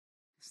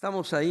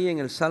Estamos ahí en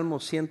el Salmo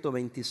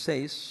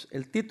 126.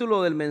 El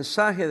título del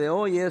mensaje de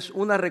hoy es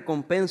Una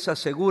recompensa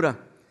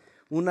segura.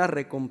 Una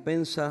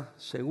recompensa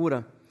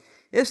segura.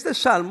 Este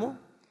salmo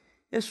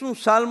es un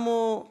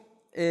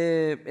salmo,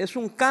 es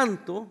un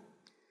canto,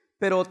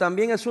 pero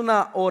también es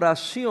una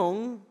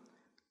oración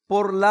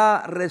por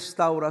la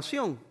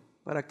restauración,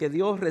 para que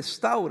Dios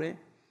restaure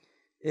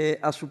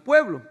a su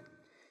pueblo.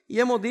 Y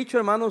hemos dicho,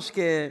 hermanos,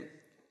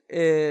 que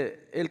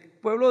el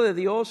pueblo de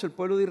Dios, el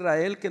pueblo de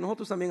Israel, que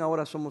nosotros también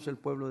ahora somos el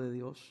pueblo de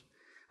Dios,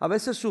 a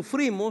veces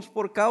sufrimos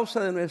por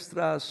causa de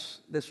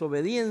nuestras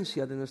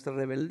desobediencias, de nuestras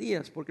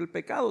rebeldías, porque el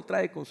pecado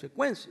trae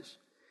consecuencias.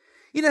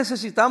 Y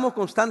necesitamos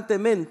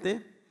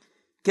constantemente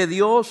que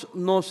Dios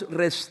nos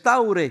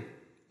restaure,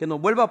 que nos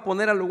vuelva a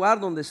poner al lugar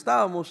donde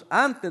estábamos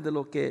antes de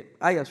lo que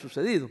haya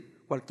sucedido,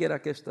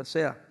 cualquiera que ésta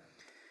sea.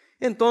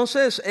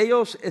 Entonces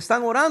ellos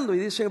están orando y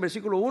dice en el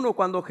versículo 1,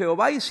 cuando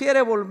Jehová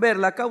hiciere volver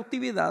la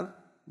cautividad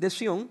de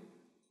Sión,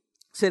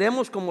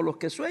 seremos como los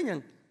que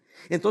sueñan.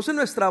 Entonces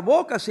nuestra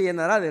boca se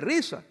llenará de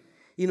risa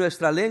y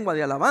nuestra lengua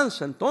de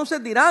alabanza.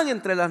 Entonces dirán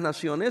entre las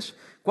naciones,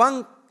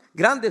 cuán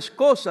grandes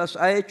cosas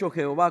ha hecho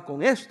Jehová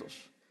con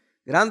estos.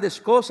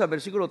 Grandes cosas,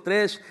 versículo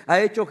 3,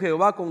 ha hecho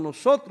Jehová con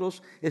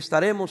nosotros.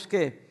 Estaremos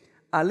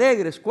 ¿qué?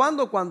 Alegres.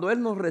 ¿Cuándo? Cuando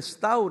Él nos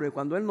restaure,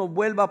 cuando Él nos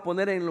vuelva a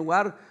poner en el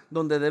lugar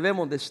donde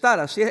debemos de estar.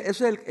 Así es,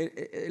 ese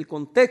es el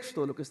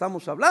contexto de lo que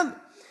estamos hablando.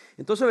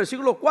 Entonces el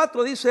versículo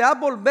 4 dice, a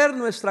volver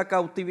nuestra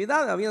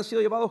cautividad. Habían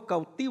sido llevados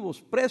cautivos,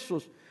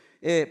 presos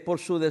por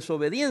su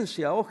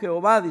desobediencia. Oh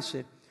Jehová,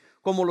 dice,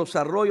 como los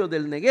arroyos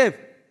del Negev.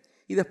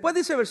 Y después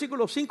dice el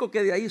versículo 5,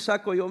 que de ahí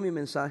saco yo mi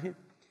mensaje.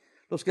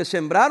 Los que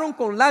sembraron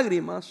con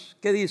lágrimas,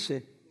 ¿qué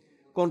dice?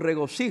 Con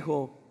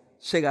regocijo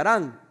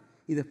segarán.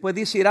 Y después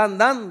dice, irá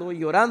andando y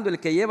llorando el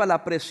que lleva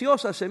la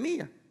preciosa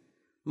semilla.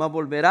 Mas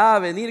volverá a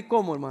venir,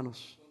 ¿cómo,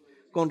 hermanos?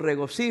 Con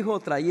regocijo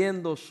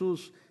trayendo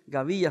sus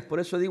gavillas. Por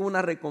eso digo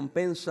una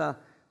recompensa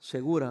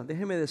segura.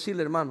 Déjeme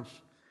decirle,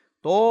 hermanos,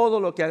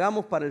 todo lo que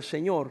hagamos para el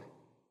Señor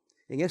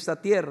en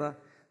esta tierra,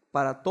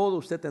 para todo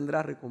usted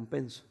tendrá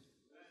recompensa.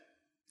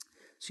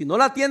 Si no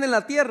la tiene en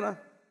la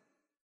tierra,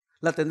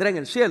 la tendrá en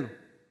el cielo.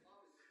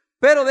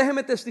 Pero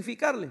déjeme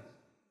testificarle,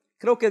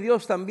 creo que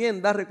Dios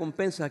también da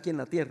recompensas aquí en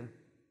la tierra.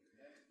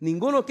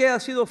 Ninguno que haya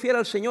sido fiel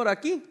al Señor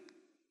aquí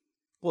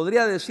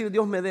podría decir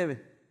Dios me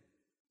debe.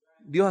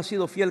 Dios ha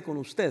sido fiel con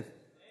usted.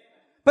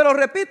 Pero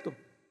repito,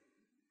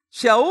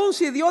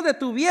 si Dios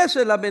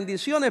detuviese las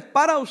bendiciones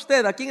para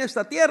usted aquí en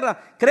esta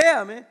tierra,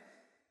 créame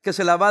que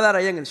se las va a dar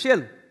allá en el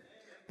cielo.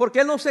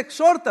 Porque Él nos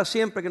exhorta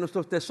siempre que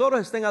nuestros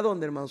tesoros estén ¿a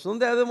dónde, hermanos?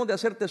 ¿Dónde debemos de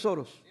hacer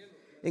tesoros?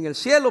 En el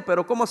cielo.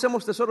 Pero ¿cómo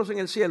hacemos tesoros en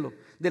el cielo?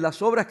 De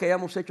las obras que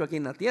hayamos hecho aquí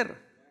en la tierra,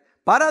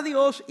 para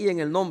Dios y en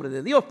el nombre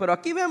de Dios. Pero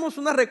aquí vemos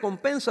una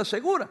recompensa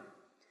segura.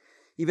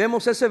 Y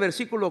vemos ese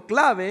versículo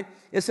clave,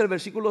 es el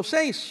versículo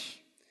 6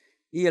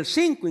 y el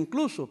 5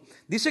 incluso.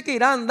 Dice que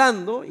irá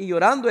andando y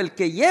llorando el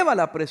que lleva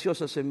la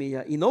preciosa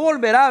semilla. Y no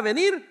volverá a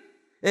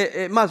venir,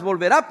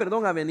 volverá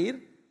a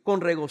venir con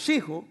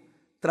regocijo,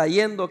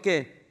 trayendo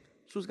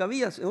 ¿qué? Sus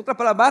gavillas. En otras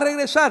palabras, va a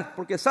regresar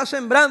porque está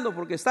sembrando,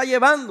 porque está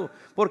llevando,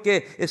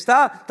 porque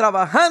está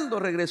trabajando.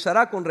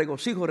 Regresará con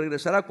regocijo,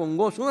 regresará con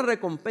gozo. Una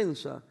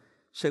recompensa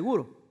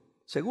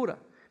segura.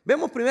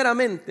 Vemos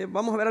primeramente,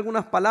 vamos a ver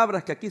algunas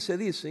palabras que aquí se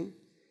dicen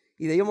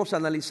y debemos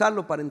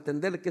analizarlo para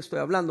entender de qué estoy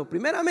hablando.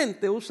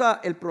 Primeramente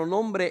usa el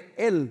pronombre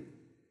él.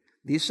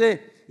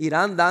 Dice,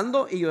 irá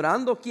andando y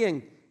llorando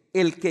 ¿quién?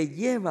 El que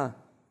lleva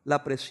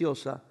la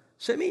preciosa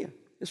semilla.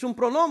 Es un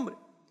pronombre.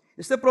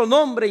 Este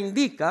pronombre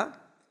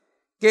indica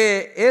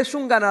que es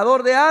un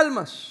ganador de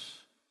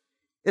almas,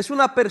 es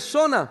una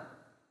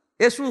persona,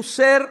 es un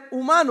ser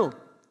humano.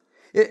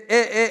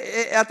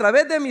 A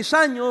través de mis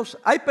años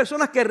hay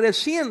personas que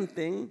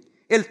resienten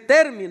el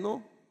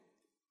término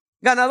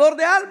ganador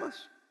de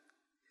almas.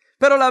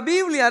 Pero la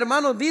Biblia,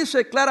 hermanos,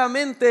 dice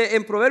claramente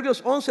en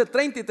Proverbios 11,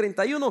 30 y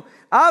 31,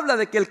 habla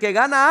de que el que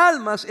gana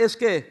almas es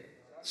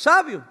 ¿qué?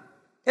 Sabio.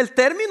 El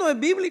término es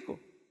bíblico.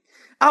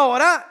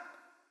 Ahora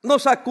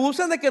nos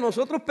acusan de que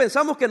nosotros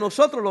pensamos que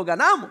nosotros lo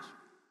ganamos.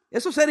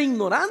 Eso es ser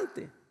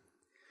ignorante.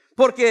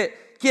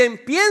 Porque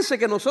quien piense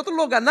que nosotros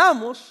lo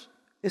ganamos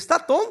está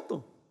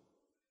tonto.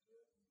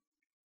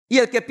 Y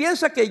el que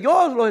piensa que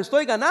yo los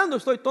estoy ganando,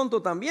 estoy tonto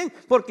también.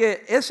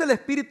 Porque es el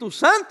Espíritu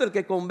Santo el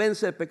que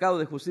convence de pecado,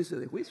 de justicia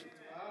y de juicio.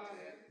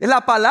 Es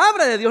la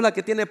palabra de Dios la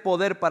que tiene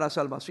poder para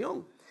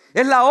salvación.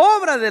 Es la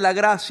obra de la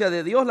gracia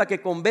de Dios la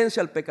que convence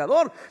al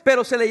pecador.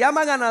 Pero se le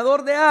llama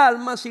ganador de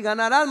almas, y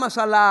ganar almas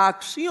a la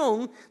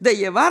acción de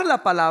llevar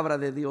la palabra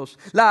de Dios,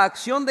 la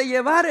acción de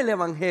llevar el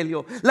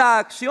evangelio, la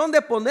acción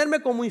de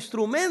ponerme como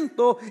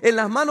instrumento en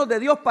las manos de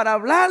Dios para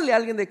hablarle a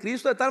alguien de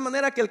Cristo, de tal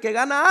manera que el que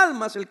gana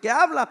almas, el que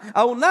habla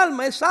a un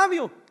alma es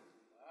sabio.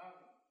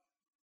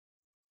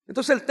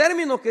 Entonces el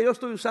término que yo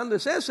estoy usando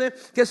es ese,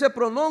 que ese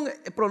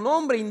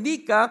pronombre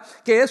indica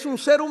que es un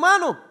ser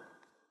humano.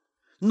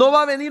 No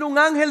va a venir un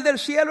ángel del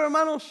cielo,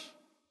 hermanos,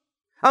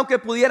 aunque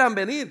pudieran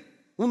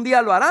venir. Un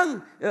día lo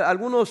harán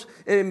algunos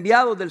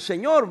enviados del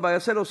Señor, va a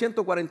ser los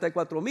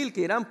 144,000 que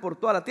irán por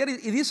toda la tierra.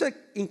 Y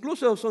dice,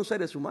 incluso son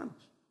seres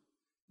humanos.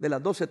 de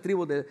las 12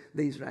 tribus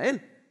de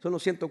Israel. Son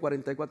los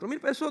 144,000.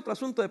 Eso es otro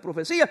asunto de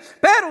profecía.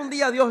 Pero un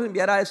día Dios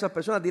enviará a esas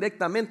personas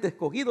directamente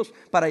escogidos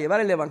para llevar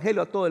el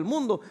evangelio a todo el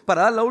mundo,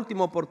 para dar la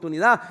última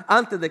oportunidad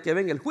antes de que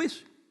venga el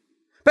juicio.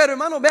 Pero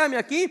hermano, véame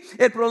aquí,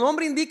 el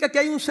pronombre indica que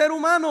hay un ser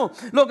humano.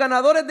 Los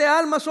ganadores de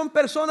almas son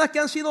personas que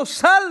han sido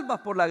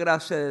salvas por la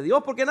gracia de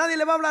Dios, porque nadie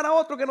le va a hablar a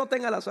otro que no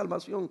tenga la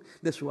salvación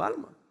de su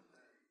alma.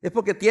 Es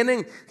porque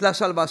tienen la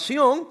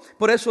salvación.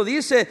 Por eso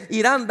dice,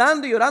 irán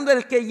dando y orando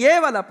el que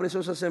lleva la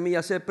preciosa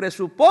semilla. Se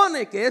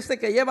presupone que este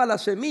que lleva la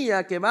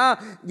semilla, que va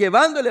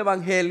llevando el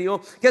evangelio,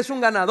 que es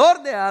un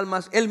ganador de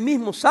almas, él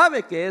mismo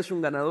sabe que es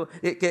un ganador,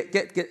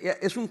 que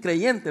es un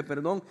creyente,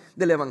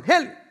 del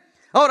evangelio.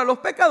 Ahora, los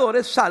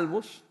pecadores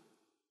salvos,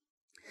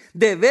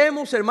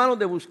 debemos, hermanos,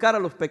 de buscar a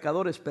los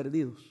pecadores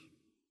perdidos.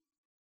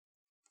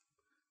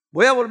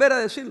 Voy a volver a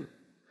decirlo.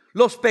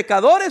 Los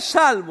pecadores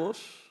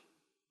salvos,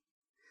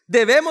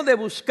 debemos de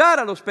buscar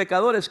a los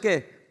pecadores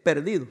 ¿qué?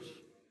 Perdidos.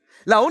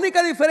 La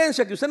única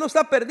diferencia que usted no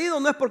está perdido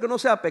no es porque no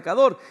sea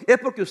pecador, es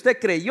porque usted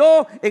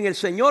creyó en el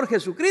Señor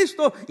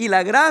Jesucristo y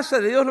la gracia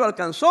de Dios lo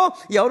alcanzó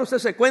y ahora usted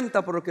se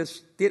cuenta por lo que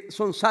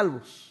son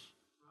salvos.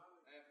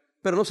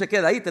 Pero no se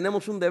queda ahí,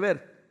 tenemos un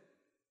deber.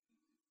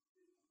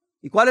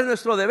 ¿Y cuál es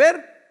nuestro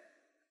deber?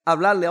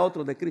 Hablarle a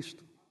otros de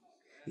Cristo.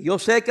 Y yo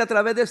sé que a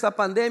través de esta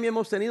pandemia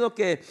hemos tenido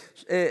que,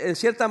 en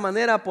cierta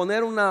manera,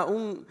 poner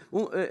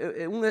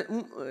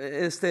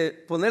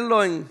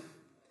ponerlo en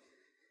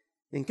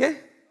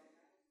 ¿qué?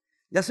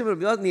 Ya se me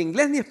olvidó, ni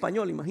inglés ni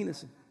español,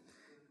 imagínense.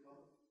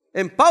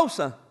 En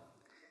pausa.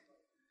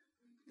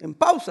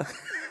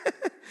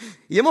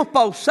 Y hemos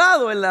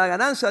pausado en la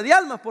ganancia de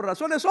almas por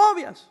razones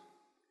obvias.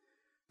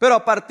 Pero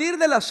a partir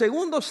del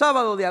segundo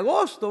sábado de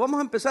agosto vamos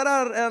a empezar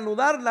a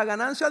reanudar la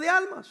ganancia de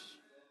almas.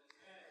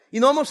 Y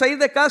no vamos a ir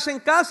de casa en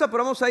casa,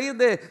 pero vamos a ir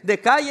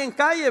de calle en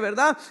calle,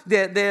 ¿verdad?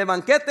 De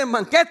banqueta en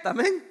banqueta,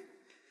 amén.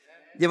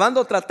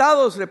 Llevando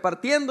tratados,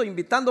 repartiendo,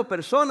 invitando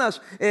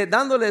personas,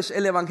 dándoles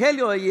el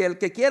evangelio. Y el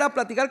que quiera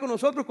platicar con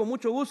nosotros, con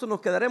mucho gusto nos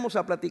quedaremos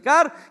a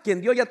platicar.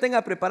 Quien Dios ya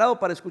tenga preparado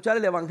para escuchar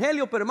el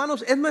evangelio. Pero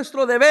hermanos, es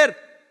nuestro deber.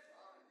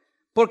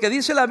 Porque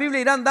dice la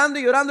Biblia, irán dando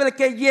y orando el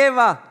que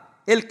lleva.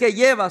 El que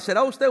lleva,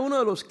 ¿será usted uno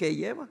de los que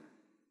lleva?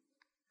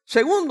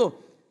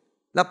 Segundo,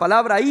 la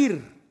palabra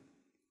ir,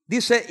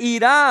 dice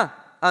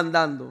irá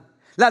andando.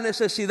 La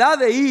necesidad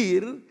de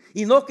ir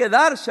y no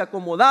quedarse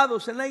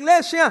acomodados en la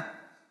iglesia.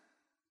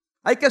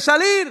 Hay que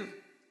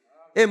salir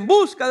en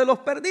busca de los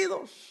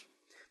perdidos.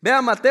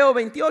 Vean Mateo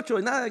 28,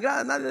 y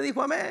nadie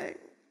dijo amén.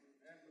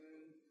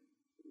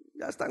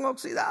 Ya están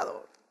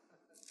oxidados.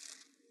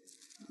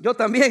 Yo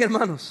también,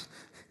 hermanos.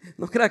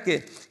 No crea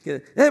que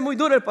es muy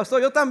duro el pastor.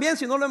 Yo también,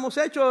 si no lo hemos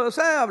hecho, o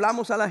sea,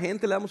 hablamos a la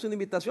gente, le damos una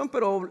invitación,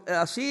 pero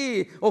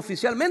así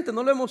oficialmente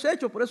no lo hemos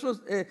hecho. Por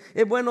eso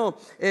es bueno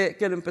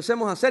que lo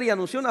empecemos a hacer. Y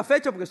anuncié una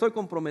fecha porque estoy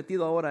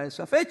comprometido ahora a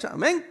esa fecha.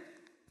 Amén.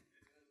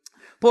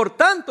 Por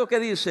tanto, ¿qué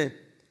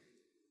dice?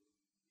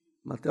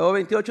 Mateo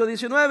 28,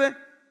 19.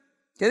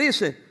 ¿Qué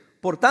dice?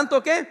 Por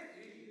tanto, ¿qué?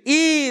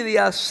 Id y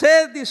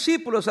haced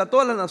discípulos a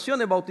todas las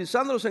naciones,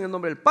 bautizándolos en el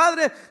nombre del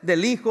Padre,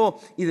 del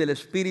Hijo y del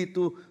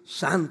Espíritu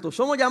Santo.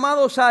 Somos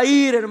llamados a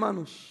ir,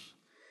 hermanos.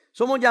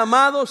 Somos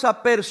llamados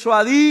a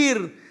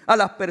persuadir a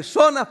las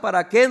personas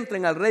para que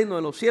entren al reino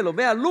de los cielos.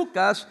 Vea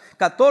Lucas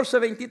 14,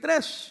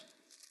 23.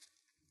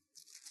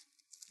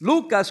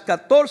 Lucas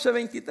 14,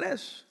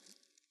 23.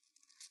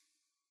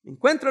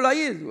 Encuéntralo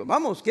ahí.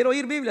 Vamos, quiero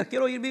oír Biblias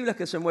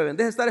que se mueven.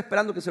 Deje de estar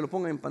esperando que se lo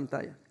pongan en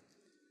pantalla.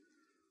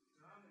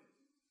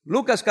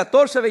 Lucas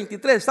 14,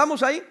 23.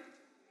 ¿Estamos ahí?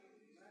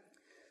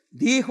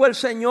 Dijo el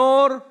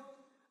Señor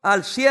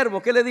al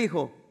siervo. ¿Qué le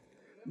dijo?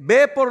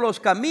 Ve por los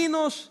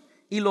caminos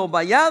y los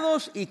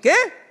vallados. ¿Y qué?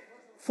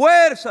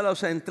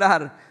 Fuérzalos a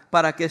entrar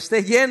para que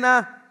esté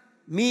llena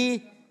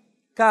mi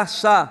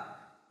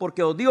casa.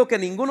 Porque os digo que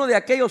ninguno de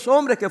aquellos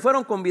hombres que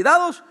fueron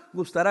convidados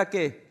gustará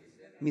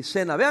 ¿qué? Mi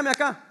cena. Véame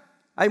acá.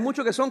 Hay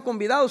muchos que son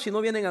convidados y no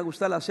vienen a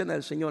gustar la cena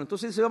del Señor.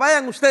 Entonces dice,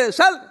 vayan ustedes,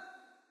 salgan.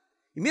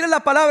 Y miren la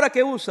palabra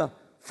que usa.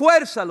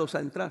 Fuérzalos a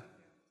entrar.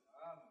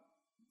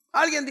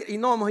 Alguien, y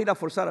no vamos a ir a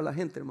forzar a la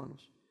gente,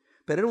 hermanos,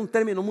 pero era un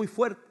término muy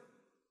fuerte.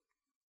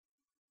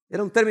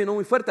 Era un término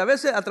muy fuerte. A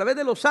veces, a través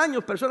de los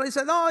años, personas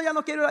dicen, no, ya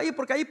no quiero ir ahí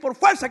porque ahí por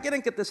fuerza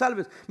quieren que te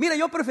salves. Mira,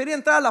 yo prefería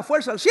entrar a la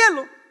fuerza al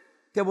cielo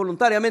que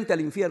voluntariamente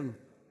al infierno.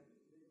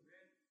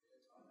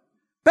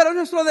 Pero es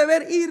nuestro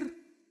deber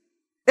ir.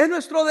 Es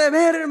nuestro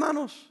deber,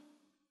 hermanos.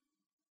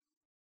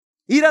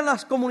 Ir a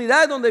las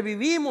comunidades donde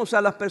vivimos,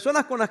 a las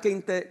personas con las que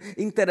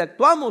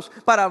interactuamos,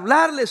 para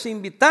hablarles,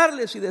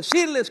 invitarles y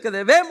decirles que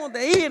debemos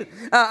de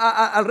ir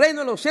al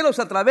reino de los cielos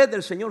a través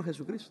del Señor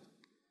Jesucristo.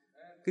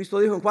 Cristo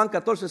dijo en Juan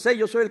 14, 6,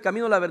 yo soy el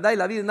camino, la verdad y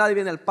la vida, y nadie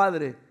viene al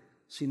Padre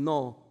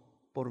sino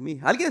por mí.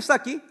 ¿Alguien está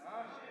aquí?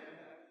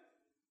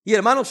 Y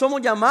hermanos,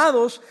 somos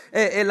llamados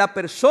la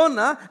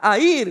persona a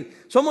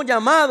ir. Somos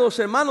llamados,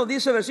 hermanos,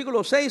 dice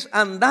versículo 6,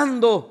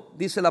 andando,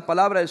 dice la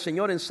palabra del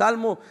Señor en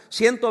Salmo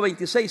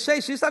 126,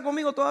 6. ¿Sí está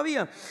conmigo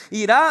todavía?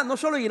 Irá, no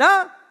solo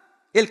irá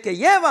el que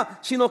lleva,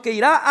 sino que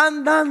irá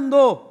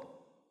andando.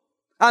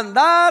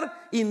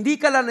 Andar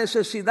indica la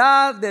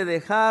necesidad de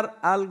dejar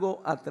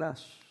algo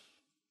atrás.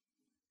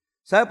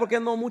 ¿Sabe por qué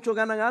no muchos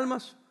ganan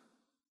almas?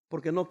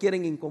 Porque no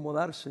quieren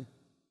incomodarse.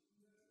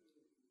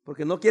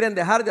 Porque no quieren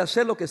dejar de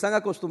hacer lo que están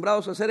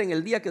acostumbrados a hacer en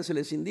el día que se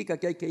les indica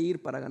que hay que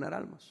ir para ganar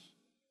almas.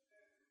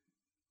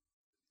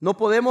 No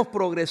podemos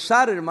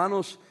progresar,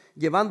 hermanos,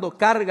 llevando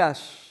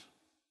cargas.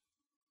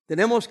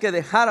 Tenemos que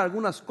dejar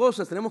algunas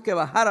cosas, tenemos que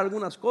bajar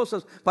algunas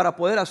cosas para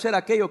poder hacer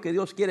aquello que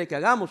Dios quiere que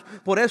hagamos.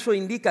 Por eso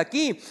indica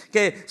aquí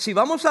que si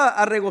vamos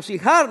a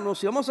regocijarnos,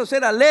 si vamos a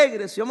ser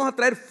alegres, si vamos a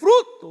traer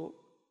fruto,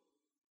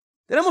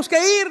 tenemos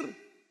que ir,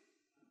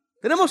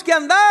 tenemos que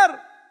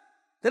andar,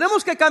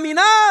 tenemos que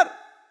caminar,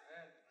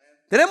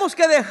 tenemos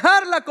que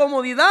dejar la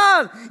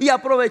comodidad y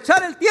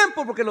aprovechar el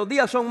tiempo porque los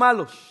días son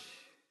malos.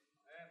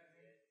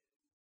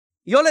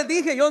 Yo les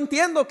dije, yo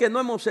entiendo que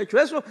no hemos hecho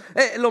eso.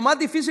 Lo más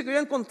difícil que yo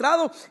he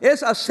encontrado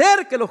es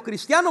hacer que los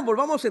cristianos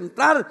volvamos a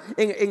entrar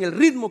en el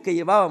ritmo que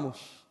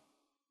llevábamos,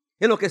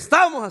 en lo que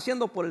estábamos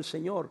haciendo por el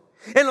Señor,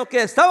 en lo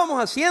que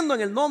estábamos haciendo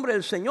en el nombre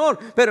del Señor.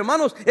 Pero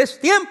hermanos, es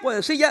tiempo de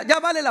decir, ya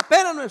vale la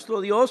pena nuestro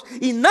Dios,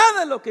 y nada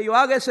de lo que yo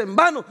haga es en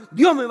vano.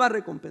 Dios me va a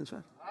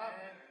recompensar.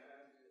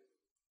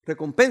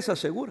 Recompensa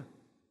segura,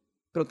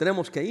 pero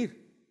tenemos que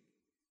ir.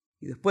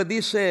 Y después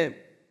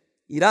dice,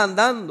 irá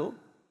andando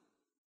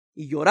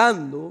y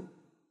llorando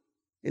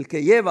el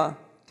que lleva,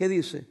 ¿qué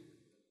dice?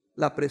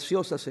 La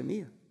preciosa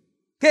semilla.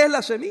 ¿Qué es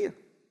la semilla?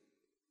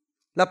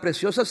 La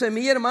preciosa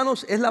semilla,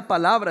 hermanos, es la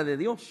palabra de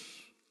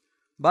Dios.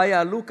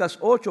 Vaya a Lucas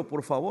 8,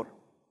 por favor.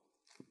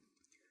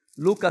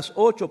 Lucas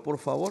 8, por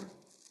favor.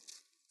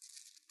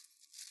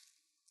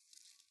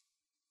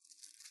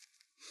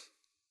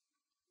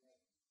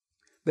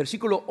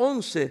 Versículo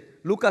 11,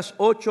 Lucas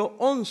 8,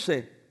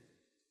 11.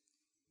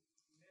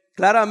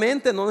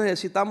 Claramente no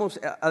necesitamos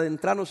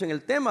adentrarnos en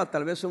el tema,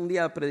 tal vez un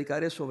día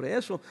predicaré sobre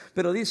eso,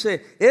 pero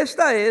dice,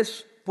 esta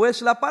es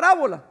pues la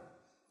parábola.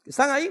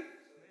 ¿Están ahí?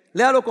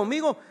 Léalo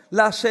conmigo.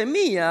 La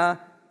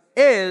semilla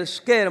es,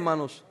 ¿qué,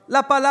 hermanos?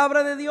 La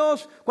palabra de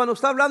Dios. Cuando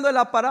está hablando de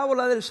la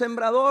parábola del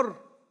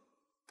sembrador,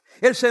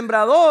 el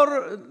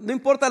sembrador, no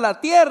importa la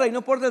tierra y no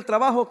importa el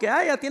trabajo que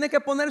haya, tiene que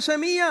poner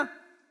semilla.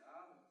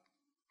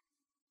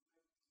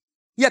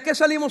 ¿Y a qué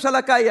salimos a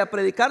la calle? ¿A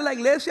predicar la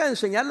iglesia, a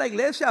enseñar la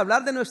iglesia, a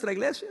hablar de nuestra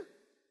iglesia?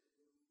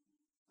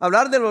 ¿A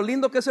hablar de lo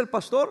lindo que es el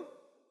pastor?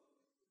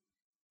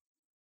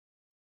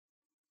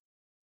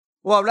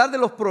 ¿O hablar de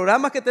los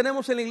programas que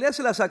tenemos en la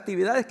iglesia, las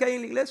actividades que hay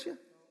en la iglesia?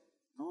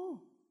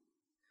 No.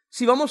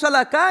 Si vamos a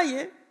la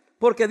calle,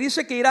 porque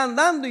dice que irá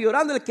andando y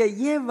llorando el que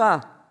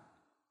lleva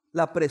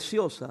la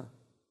preciosa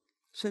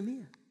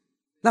semilla.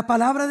 La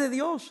palabra de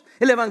Dios,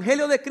 el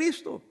evangelio de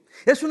Cristo.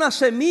 Es una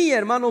semilla,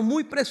 hermanos,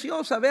 muy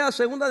preciosa. Vea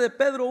 2 de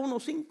Pedro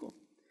 1:5.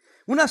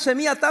 Una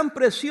semilla tan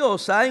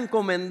preciosa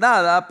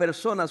encomendada a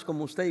personas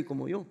como usted y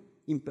como yo,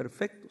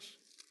 imperfectos.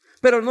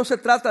 Pero no se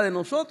trata de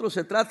nosotros,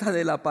 se trata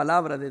de la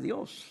palabra de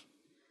Dios.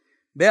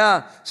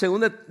 Vea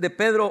 2 de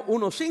Pedro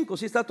 1:5,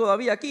 si está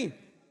todavía aquí.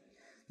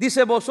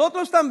 Dice,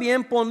 vosotros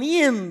también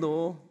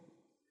poniendo,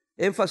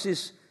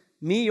 énfasis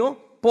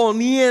mío,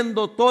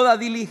 poniendo toda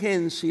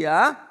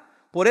diligencia,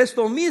 por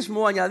esto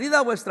mismo, añadida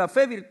a vuestra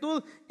fe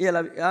virtud y a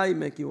la... Ay,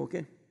 me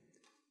equivoqué.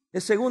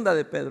 Es 2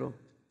 de Pedro.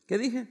 ¿Qué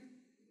dije?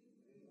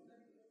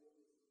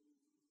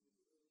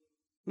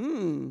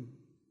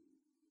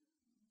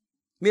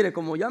 Mire,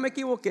 como ya me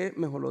equivoqué,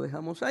 mejor lo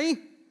dejamos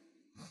ahí.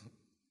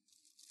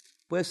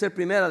 Puede ser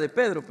 1 de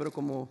Pedro, pero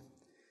como...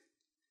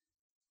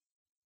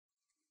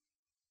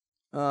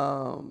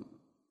 no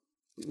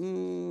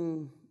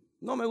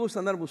me gusta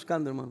andar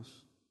buscando, hermanos.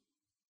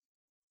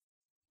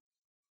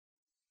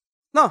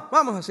 No,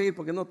 vamos a seguir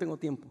porque no tengo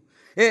tiempo.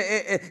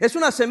 Es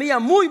una semilla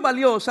muy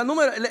valiosa.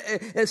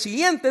 El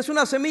siguiente es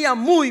una semilla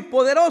muy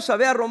poderosa.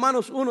 Vea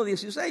Romanos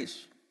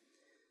 1:16.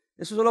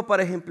 Eso solo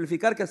para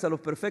ejemplificar que hasta los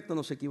perfectos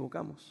nos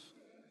equivocamos.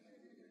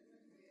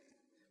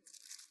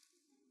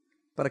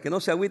 Para que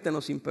no se agüiten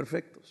los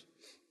imperfectos.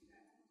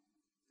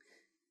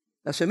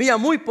 La semilla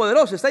muy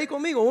poderosa. ¿Está ahí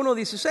conmigo?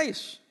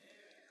 1:16.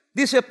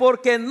 Dice,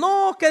 porque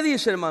no, ¿qué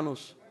dice,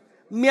 hermanos?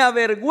 Me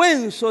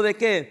avergüenzo de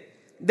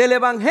qué? Del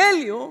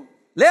evangelio.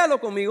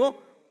 Léalo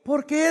conmigo,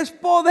 porque es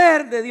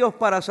poder de Dios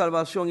para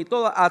salvación y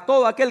a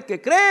todo aquel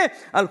que cree,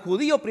 al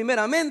judío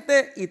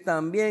primeramente y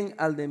también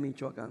al de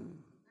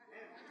Michoacán.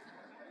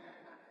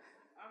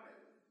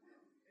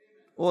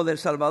 O de El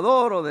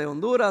Salvador, o de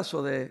Honduras,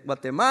 o de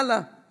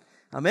Guatemala.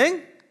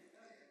 Amén.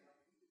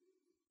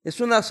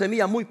 Es una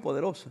semilla muy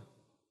poderosa.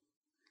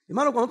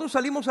 Hermano, cuando nosotros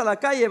salimos a la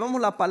calle,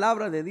 llevamos la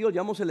palabra de Dios,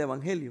 llevamos el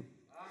evangelio.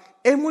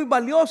 Es muy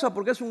valiosa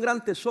porque es un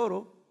gran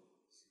tesoro.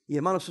 Y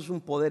hermanos, es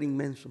un poder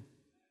inmenso.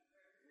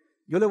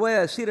 Yo le voy a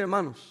decir,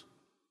 hermanos,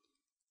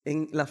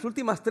 en las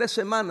últimas 3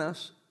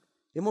 semanas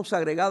hemos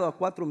agregado a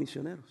 4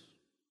 misioneros.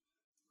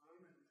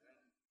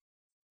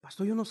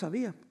 Pastor, yo no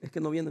sabía, es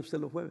que no viene usted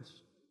los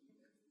jueves.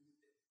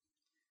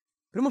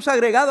 Pero hemos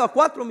agregado a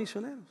 4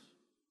 misioneros.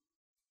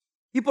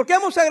 ¿Y por qué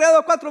hemos agregado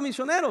a 4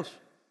 misioneros?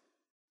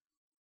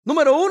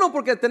 Número 1,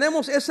 porque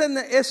tenemos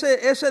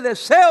ese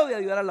deseo de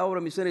ayudar a la obra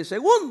misionera. Y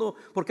segundo,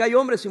 porque hay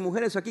hombres y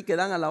mujeres aquí que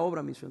dan a la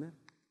obra misionera.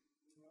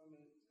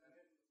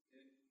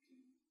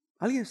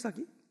 ¿Alguien está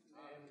aquí?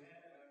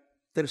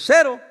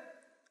 Tercero,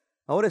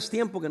 ahora es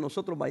tiempo que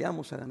nosotros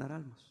vayamos a ganar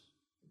almas.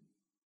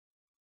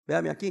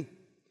 Véame aquí.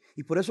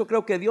 Y por eso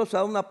creo que Dios ha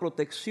dado una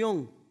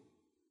protección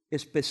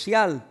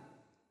especial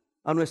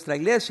a nuestra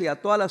iglesia y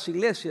a todas las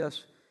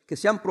iglesias que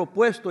se han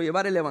propuesto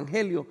llevar el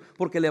evangelio,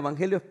 porque el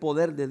evangelio es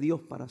poder de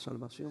Dios para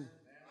salvación.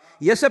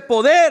 Y ese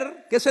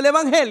poder, que es el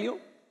evangelio,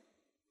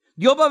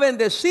 Dios va a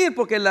bendecir,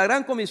 porque la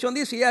gran comisión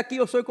dice: y aquí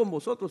yo soy con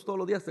vosotros todos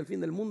los días hasta el fin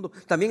del mundo.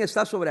 También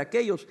está sobre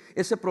aquellos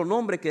ese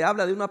pronombre que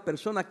habla de una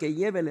persona que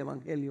lleve el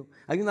evangelio.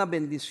 Hay una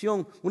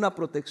bendición, una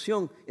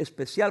protección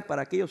especial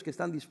para aquellos que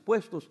están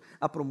dispuestos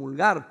a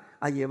promulgar,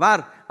 a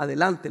llevar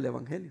adelante el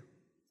evangelio.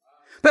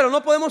 Pero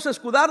no podemos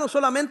escudarnos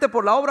solamente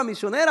por la obra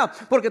misionera,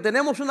 porque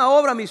tenemos una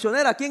obra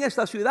misionera aquí en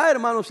esta ciudad,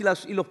 hermanos,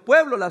 y los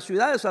pueblos, las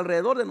ciudades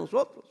alrededor de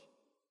nosotros.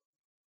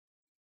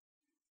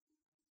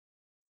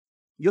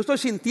 Yo estoy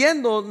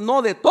sintiendo,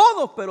 no de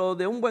todos, pero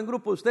de un buen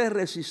grupo de ustedes,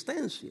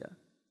 resistencia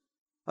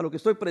a lo que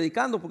estoy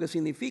predicando, porque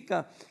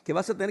significa que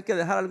vas a tener que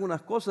dejar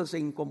algunas cosas e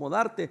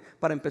incomodarte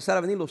para empezar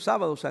a venir los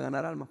sábados a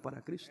ganar almas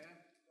para Cristo.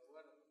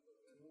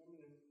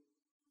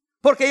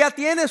 Porque ya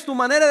tienes tu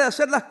manera de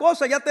hacer las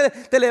cosas, ya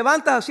te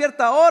levantas a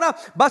cierta hora,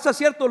 vas a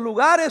ciertos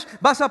lugares,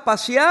 vas a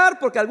pasear,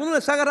 porque a algunos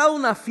les ha agarrado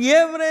una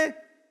fiebre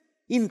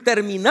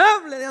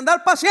interminable de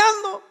andar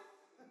paseando.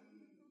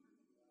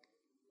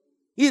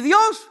 Y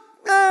Dios,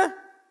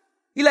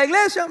 y la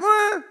iglesia,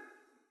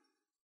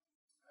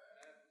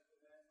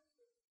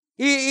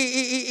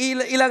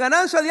 y la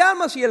ganancia de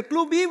almas, y el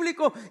club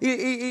bíblico,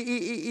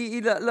 y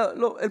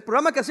el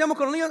programa que hacíamos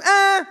con los niños,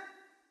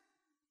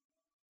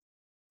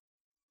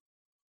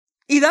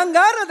 y dan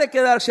ganas de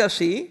quedarse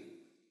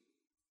así.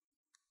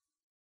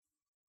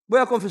 Voy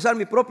a confesar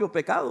mi propio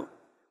pecado.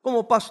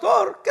 Como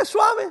pastor, qué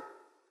suave.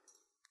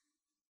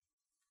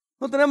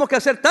 No tenemos que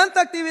hacer tanta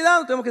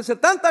actividad, no tenemos que hacer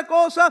tanta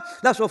cosa.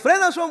 Las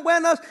ofrendas son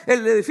buenas,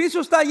 el edificio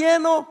está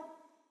lleno.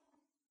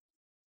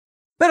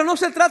 Pero no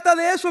se trata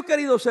de eso,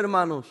 queridos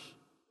hermanos.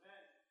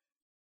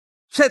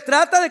 Se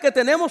trata de que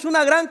tenemos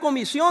una gran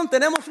comisión,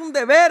 tenemos un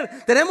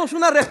deber, tenemos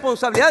una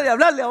responsabilidad de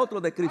hablarle a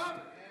otros de Cristo.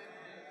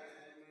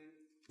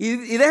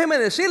 Y déjeme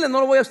decirle, no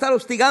lo voy a estar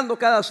hostigando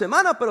cada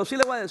semana, pero sí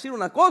le voy a decir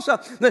una cosa: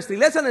 nuestra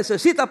iglesia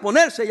necesita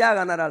ponerse ya a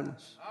ganar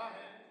almas.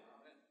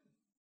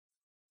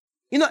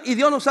 Y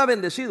Dios nos ha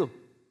bendecido.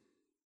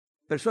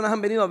 Personas han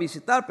venido a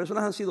visitar,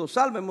 personas han sido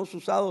salvas, hemos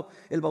usado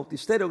el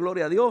bautisterio,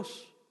 gloria a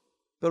Dios.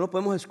 Pero no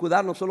podemos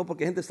escudarnos solo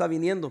porque gente está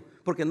viniendo,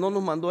 porque no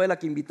nos mandó Él a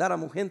que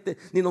invitáramos gente,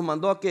 ni nos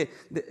mandó a que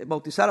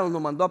bautizáramos,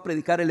 nos mandó a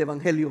predicar el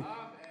evangelio.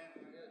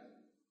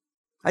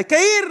 Hay que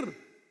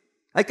ir.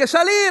 Hay que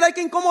salir, hay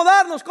que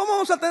incomodarnos. ¿Cómo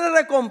vamos a tener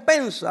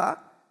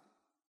recompensa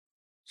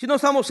si no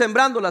estamos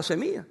sembrando la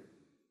semilla?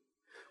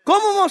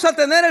 ¿Cómo vamos a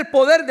tener el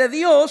poder de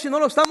Dios si no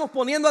lo estamos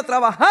poniendo a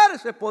trabajar?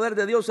 Ese poder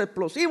de Dios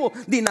explosivo,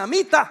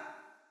 dinamita.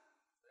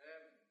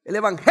 El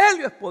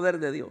evangelio es poder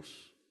de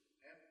Dios.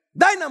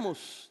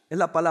 Dynamos es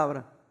la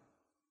palabra.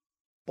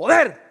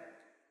 Poder.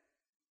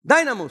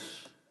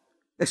 Dynamos.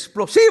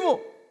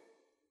 Explosivo.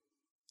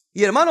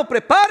 Y hermano,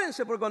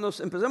 prepárense, porque cuando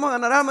empecemos a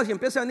ganar almas y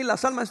empiecen a venir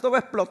las almas, esto va a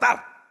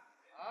explotar.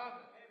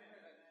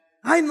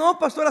 Ay, no,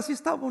 pastor, así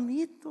está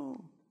bonito.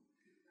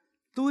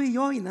 Tú y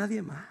yo y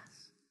nadie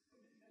más.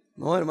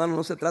 No, hermano,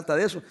 no se trata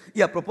de eso.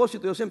 Y a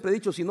propósito, yo siempre he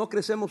dicho, si no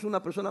crecemos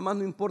una persona más,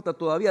 no importa,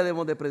 todavía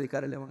debemos de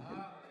predicar el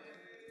evangelio.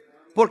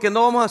 Porque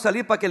no vamos a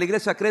salir para que la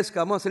iglesia crezca,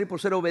 vamos a salir por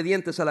ser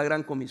obedientes a la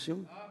gran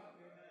comisión.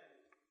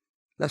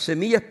 La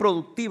semilla es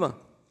productiva.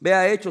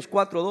 Vea Hechos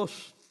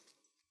 4:2.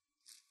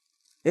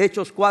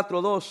 Hechos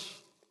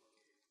 4:2.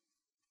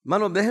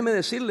 Hermano, déjeme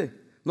decirle,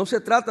 no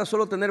se trata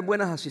solo de tener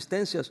buenas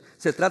asistencias,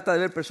 se trata de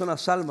ver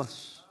personas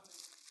salvas.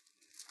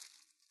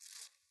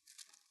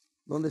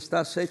 ¿Dónde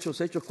estás? Hechos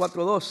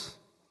 4:2.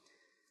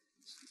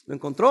 ¿Lo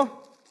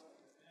encontró?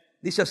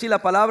 Dice así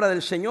la palabra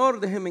del Señor,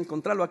 déjenme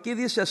encontrarlo aquí,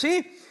 dice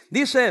así,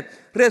 dice: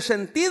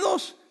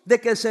 resentidos de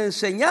que se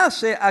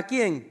enseñase ¿a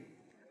quién?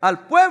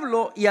 Al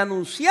pueblo, y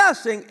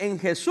anunciasen en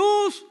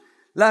Jesús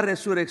la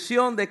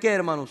resurrección de ¿qué,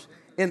 hermanos?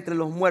 Entre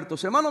los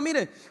muertos. Hermano,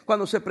 mire,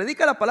 cuando se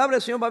predica la palabra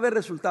del Señor va a haber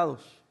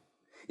resultados.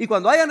 Y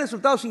cuando hayan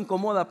resultados se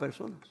incomoda a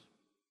personas.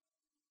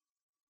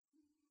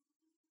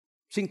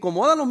 Se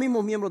incomodan los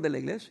mismos miembros de la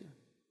iglesia.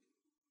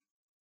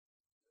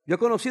 Yo he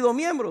conocido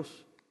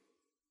miembros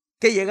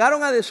que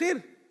llegaron a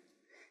decir: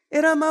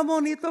 era más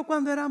bonito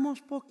cuando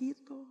éramos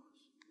poquitos.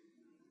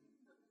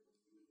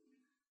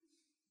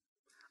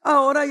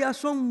 Ahora ya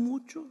son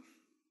muchos.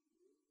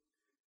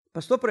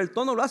 Pastor, pero el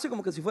tono lo hace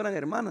como que si fueran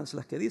hermanas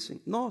las que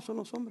dicen. No, son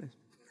los hombres.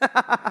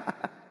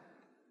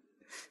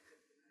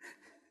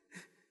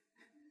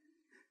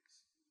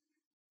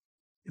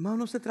 Hermano,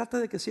 no se trata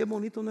de que si es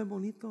bonito o no es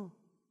bonito.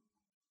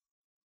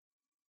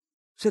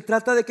 Se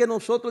trata de que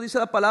nosotros, dice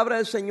la palabra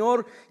del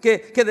Señor,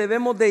 que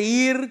debemos de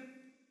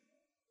ir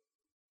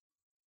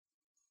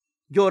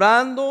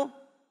llorando,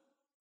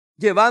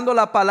 llevando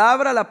la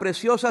palabra, la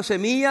preciosa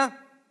semilla,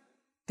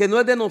 que no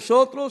es de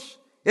nosotros.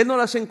 Él nos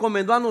las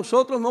encomendó a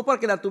nosotros, no para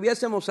que la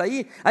tuviésemos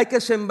ahí. Hay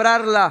que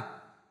sembrarla.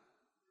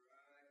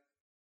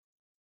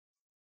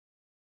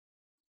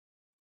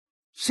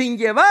 Sin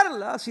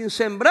llevarla, sin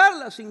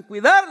sembrarla, sin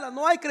cuidarla,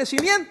 no hay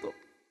crecimiento.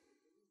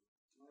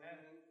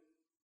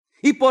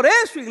 Y por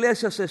eso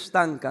iglesias se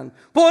estancan,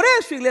 por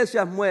eso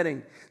iglesias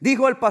mueren.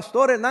 Dijo el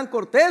pastor Hernán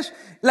Cortés,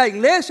 la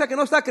iglesia que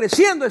no está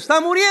creciendo está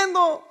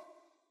muriendo.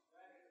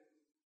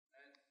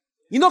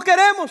 Y no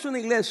queremos una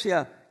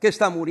iglesia que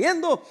está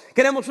muriendo,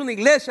 queremos una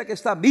iglesia que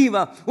está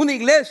viva, una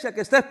iglesia que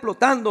está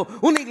explotando,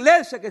 una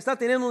iglesia que está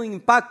teniendo un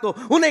impacto,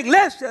 una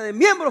iglesia de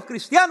miembros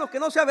cristianos que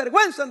no se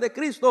avergüenzan de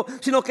Cristo,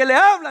 sino que le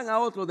hablan a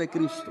otros de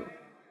Cristo.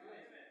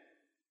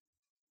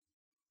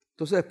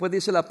 Entonces después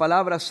dice la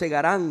palabra,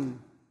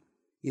 segarán.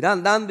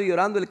 Irán dando y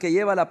llorando el que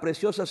lleva la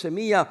preciosa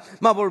semilla,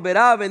 mas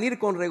volverá a venir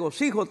con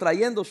regocijo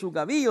trayendo sus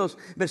gavillos.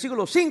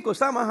 Versículo 5,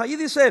 está más allí,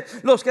 dice,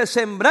 los que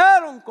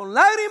sembraron con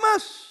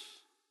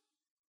lágrimas,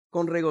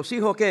 con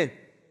regocijo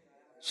 ¿qué?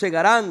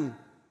 Segarán.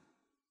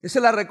 Esa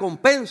es la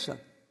recompensa.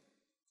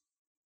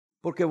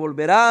 Porque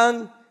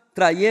volverán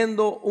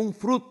trayendo un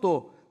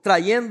fruto,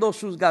 trayendo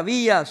sus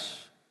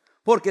gavillas.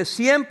 Porque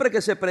siempre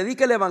que se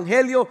predique el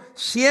evangelio,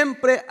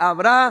 siempre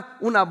habrá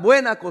una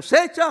buena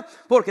cosecha,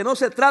 porque no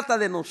se trata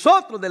de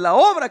nosotros, de la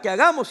obra que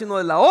hagamos, sino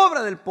de la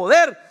obra del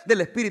poder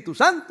del Espíritu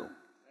Santo.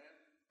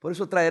 Por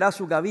eso traerá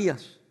sus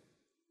gavillas.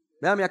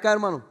 Véame acá,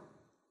 hermano.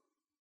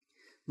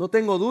 No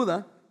tengo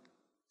duda,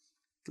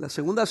 la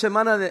segunda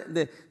semana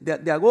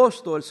de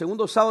agosto, el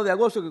segundo sábado de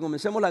agosto que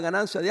comencemos la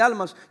ganancia de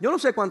almas, yo no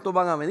sé cuántos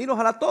van a venir,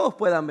 ojalá todos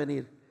puedan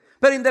venir.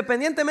 Pero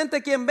independientemente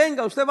de quién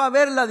venga, usted va a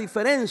ver la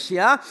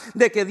diferencia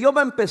de que Dios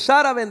va a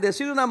empezar a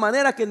bendecir de una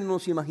manera que ni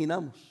nos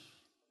imaginamos.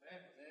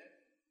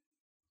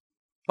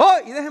 Oh,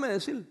 y déjeme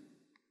decir,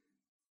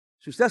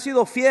 si usted ha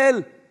sido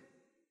fiel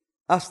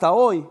hasta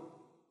hoy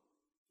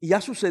y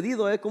ha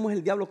sucedido, cómo es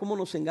el diablo, cómo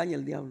nos engaña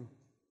el diablo.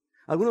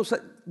 Algunos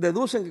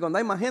deducen que cuando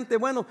hay más gente,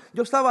 bueno,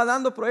 yo estaba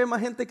dando, pero hay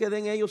más gente que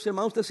den ellos,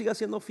 hermano, usted siga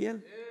siendo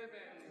fiel.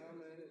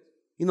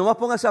 Y nomás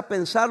póngase a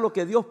pensar lo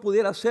que Dios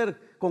pudiera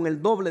hacer con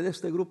el doble de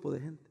este grupo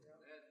de gente.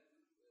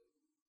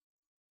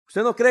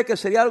 ¿Usted no cree que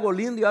sería algo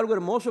lindo y algo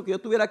hermoso que yo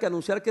tuviera que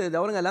anunciar que desde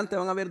ahora en adelante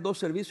van a haber 2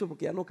 servicios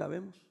porque ya no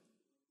cabemos?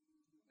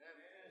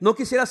 ¿No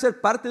quisiera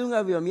ser parte de un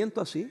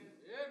avivamiento así?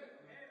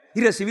 Y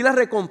recibir las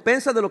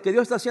recompensas de lo que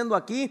Dios está haciendo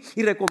aquí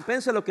y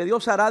recompensa de lo que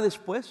Dios hará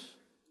después.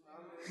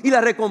 Y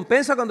la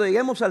recompensa cuando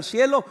lleguemos al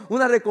cielo,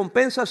 una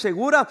recompensa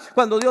segura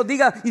cuando Dios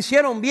diga,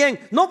 hicieron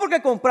bien, no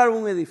porque compraron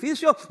un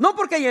edificio, no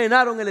porque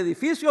llenaron el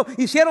edificio,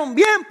 hicieron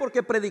bien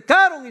porque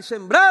predicaron y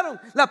sembraron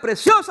la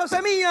preciosa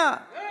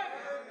semilla.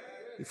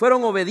 Y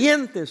fueron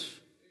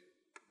obedientes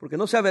porque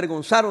no se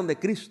avergonzaron de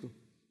Cristo,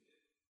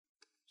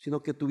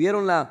 sino que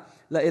tuvieron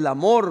el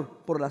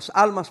amor por las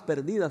almas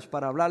perdidas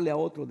para hablarle a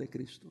otros de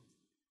Cristo.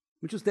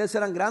 Muchos de ustedes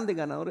eran grandes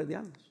ganadores de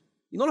almas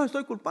y no los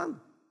estoy culpando,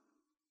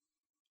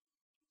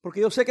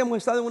 porque yo sé que hemos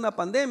estado en una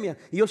pandemia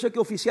y yo sé que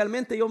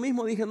oficialmente yo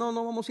mismo dije no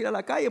vamos a ir a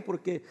la calle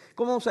porque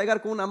 ¿cómo vamos a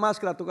llegar con una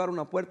máscara a tocar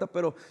una puerta?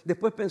 Pero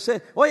después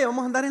pensé, oye,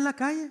 vamos a andar en la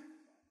calle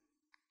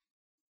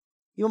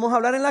y vamos a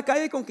hablar en la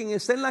calle con quien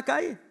esté en la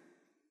calle.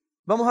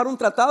 Vamos a dar un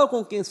tratado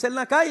con quien esté en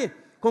la calle,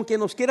 con quien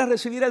nos quiera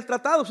recibir el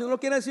tratado. Si no lo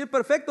quiere recibir,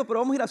 perfecto, pero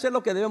vamos a ir a hacer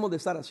lo que debemos de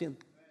estar haciendo.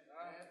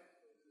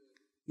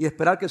 Y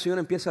esperar que el Señor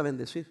empiece a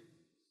bendecir.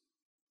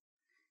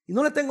 Y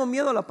no le tengo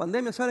miedo a la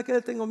pandemia. ¿Sabe qué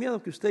le tengo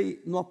miedo? Que usted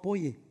no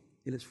apoye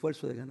el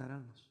esfuerzo de ganar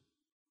almas.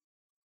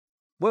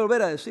 Voy a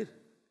volver a decir,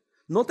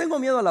 no tengo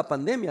miedo a la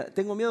pandemia,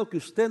 tengo miedo que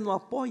usted no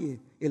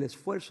apoye el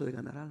esfuerzo de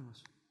ganar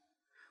almas.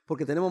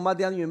 Porque tenemos más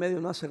de año y medio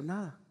de no hacer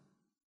nada.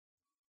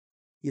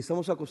 Y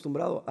estamos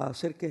acostumbrados a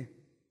hacer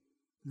 ¿qué?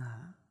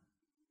 Nada.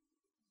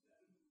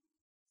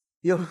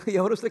 Y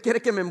ahora usted quiere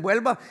que me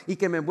envuelva y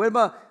que me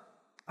envuelva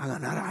a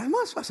ganar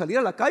almas, a salir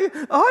a la calle.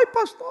 Ay,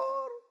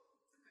 pastor,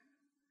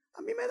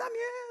 a mí me da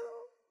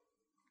miedo.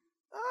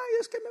 Ay,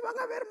 es que me van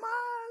a ver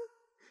mal.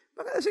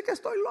 Van a decir que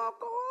estoy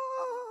loco.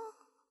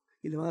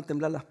 Y le van a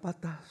temblar las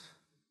patas.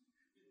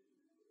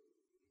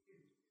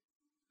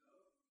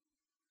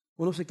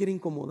 Uno se quiere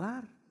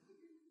incomodar.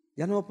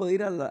 Ya no va a poder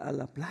ir a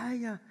la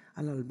playa,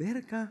 a la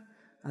alberca,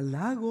 al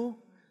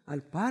lago,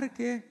 al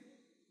parque.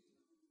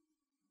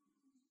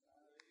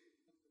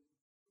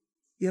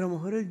 Y a lo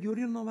mejor el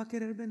Junior no va a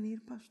querer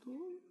venir, pastor.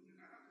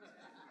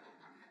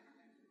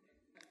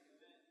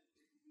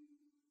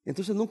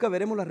 Entonces nunca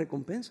veremos las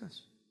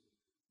recompensas.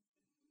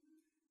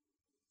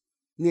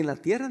 Ni en la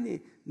tierra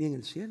ni en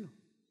el cielo.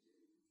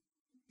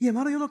 Y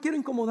hermano, yo no quiero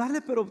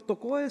incomodarle, pero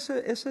tocó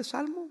ese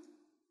salmo.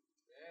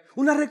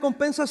 Una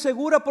recompensa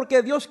segura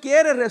porque Dios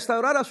quiere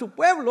restaurar a su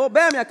pueblo.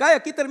 Véame acá y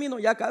aquí termino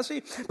ya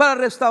casi. Para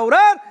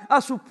restaurar a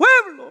su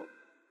pueblo.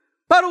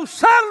 Para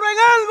usarlo en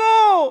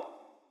algo.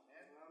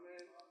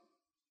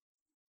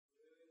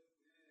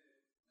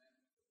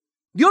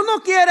 Dios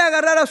no quiere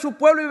agarrar a su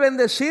pueblo y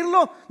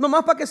bendecirlo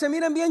nomás para que se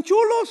miren bien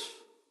chulos.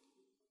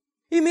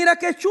 Y mira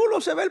qué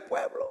chulo se ve el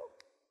pueblo.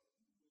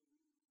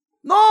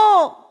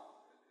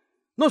 No.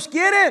 Nos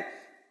quiere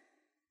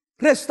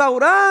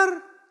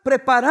restaurar,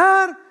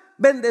 preparar,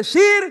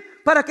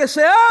 bendecir para que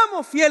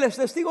seamos fieles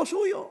testigos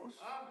suyos.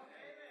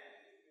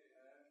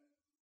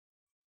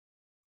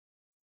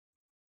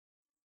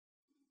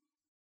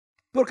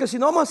 Porque si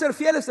no vamos a ser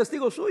fieles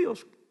testigos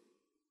suyos,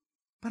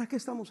 ¿Para qué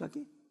estamos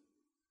aquí?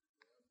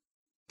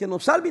 Que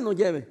nos salve y nos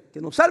lleve, que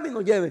nos salve y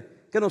nos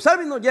lleve, que nos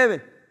salve y nos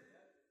lleve.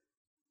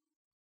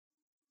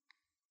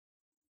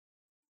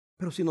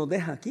 Pero si nos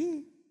deja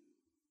aquí,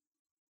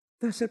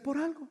 debe ser por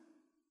algo.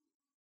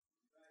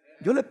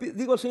 Yo le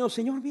digo al Señor,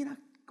 Señor, mira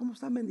cómo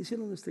están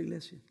bendiciendo nuestra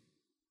iglesia.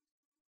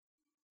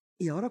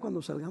 Y ahora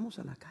cuando salgamos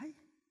a la calle,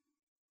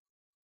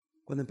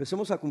 cuando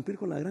empecemos a cumplir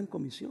con la gran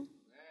comisión,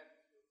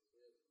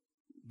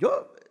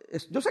 yo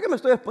sé que me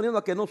estoy exponiendo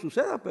a que no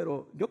suceda,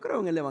 pero yo creo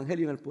en el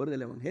evangelio y en el poder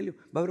del evangelio.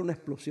 Va a haber una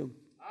explosión.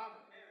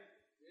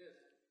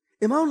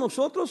 Hermanos,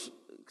 nosotros,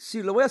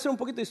 si lo voy a hacer un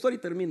poquito de historia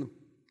y termino.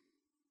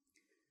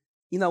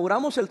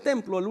 Inauguramos el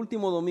templo el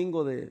último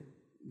domingo de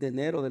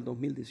enero del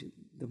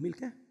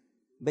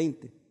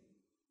 2020.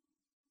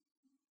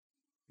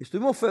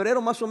 Estuvimos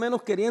febrero más o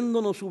menos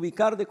queriéndonos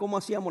ubicar de cómo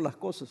hacíamos las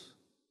cosas.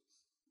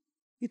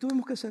 Y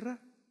tuvimos que cerrar.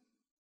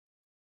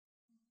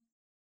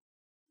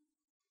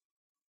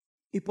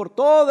 Y por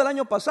todo el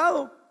año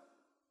pasado,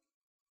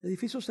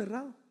 edificio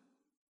cerrado.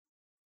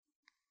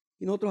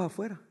 Y nosotros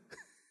afuera.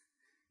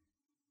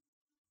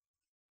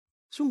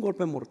 Es un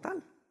golpe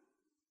mortal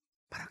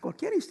para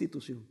cualquier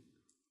institución.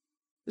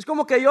 Es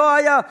como que yo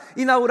haya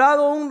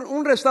inaugurado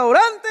un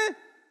restaurante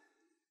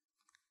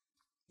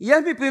y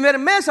es mi primer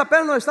mes,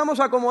 apenas nos estamos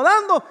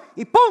acomodando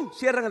y ¡pum!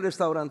 Cierran el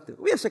restaurante.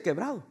 Hubiese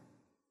quebrado.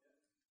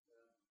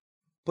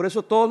 Por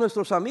eso todos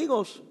nuestros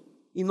amigos,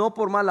 y no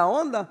por mala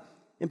onda,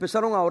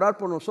 empezaron a orar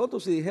por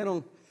nosotros y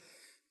dijeron,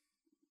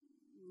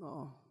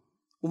 no,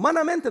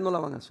 humanamente no la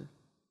van a hacer.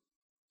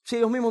 Si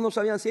ellos mismos no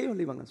sabían si ellos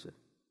la iban a hacer.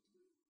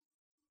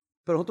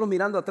 Pero nosotros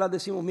mirando atrás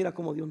decimos, mira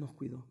cómo Dios nos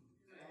cuidó.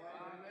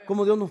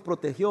 Cómo Dios nos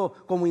protegió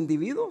como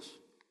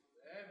individuos,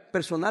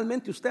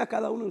 personalmente usted, a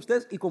cada uno de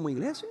ustedes, y como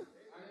iglesia.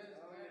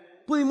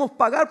 Pudimos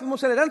pagar, fuimos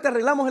salir adelante,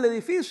 arreglamos el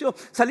edificio,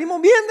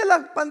 salimos bien de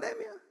la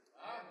pandemia.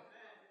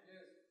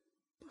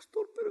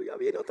 Pastor, pero ya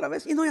viene otra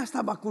vez. Y no, ya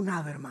está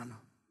vacunado,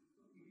 hermano.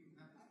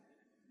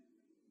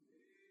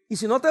 Y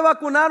si no te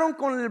vacunaron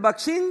con el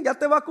vaccine, ya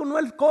te vacunó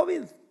el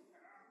COVID.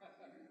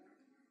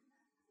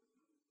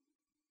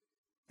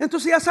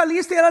 Entonces ya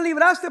saliste, ya la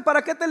libraste.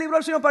 ¿Para qué te libró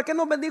el Señor? ¿Para qué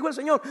nos bendijo el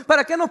Señor?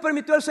 ¿Para qué nos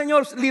permitió el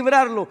Señor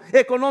librarlo?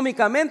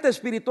 Económicamente,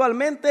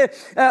 espiritualmente,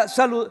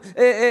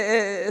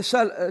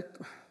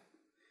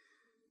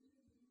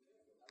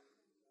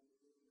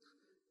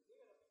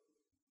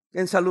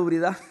 en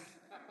salubridad,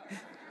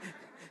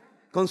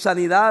 con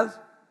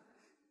sanidad.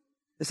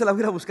 Esa la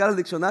voy a ir a buscar al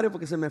diccionario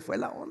porque se me fue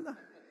la onda.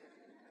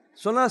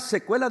 Son las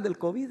secuelas del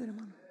COVID,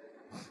 hermano.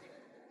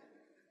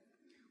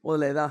 O de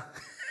la edad.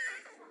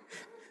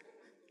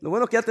 Lo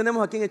bueno es que ya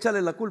tenemos a quien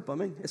echarle la culpa,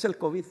 amén. Es el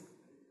COVID.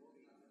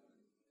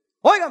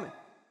 Óigame,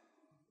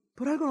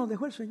 por algo nos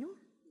dejó el Señor.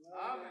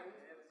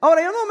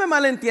 Ahora yo no me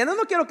malentiendo,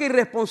 no quiero que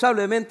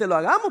irresponsablemente lo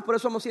hagamos. Por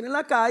eso vamos a ir en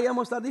la calle,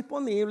 vamos a estar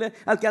disponibles.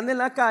 Al que ande en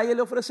la calle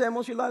le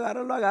ofrecemos, si lo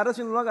agarra, lo agarra.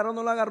 Si no lo agarró,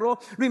 no lo agarró.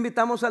 Lo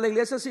invitamos a la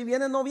iglesia, si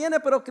viene, no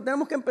viene. Pero que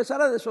tenemos que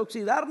empezar a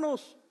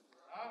desoxidarnos.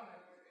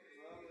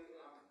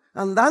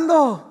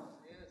 Andando.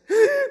 Ay,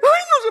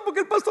 no sé por qué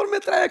el pastor me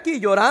trae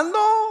aquí llorando.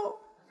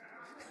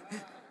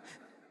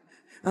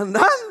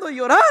 Andando,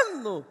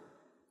 llorando.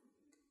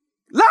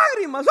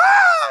 Lágrimas.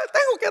 ¡Ah!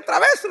 Tengo que otra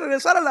vez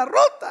regresar a la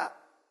ruta.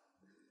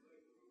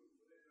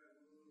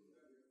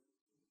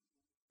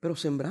 Pero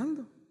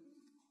sembrando.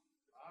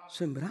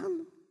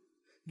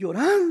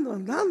 Llorando,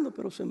 andando,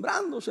 pero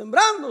sembrando. ¡Wow!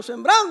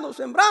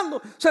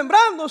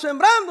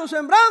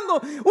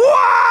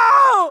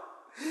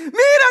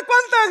 Mira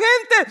cuánta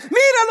gente,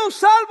 mira los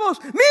salvos,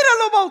 mira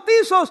los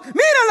bautizos,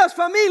 mira las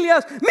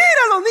familias,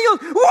 mira los niños.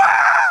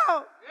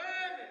 ¡Wow!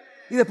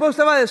 Y después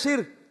usted va a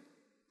decir,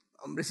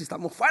 hombre, si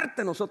estamos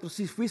fuertes nosotros,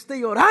 si fuiste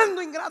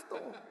llorando, ingrato.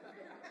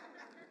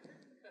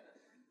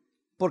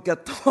 Porque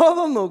a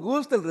todos nos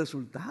gusta el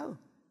resultado,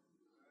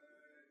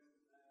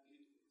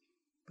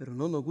 pero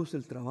no nos gusta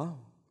el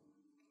trabajo.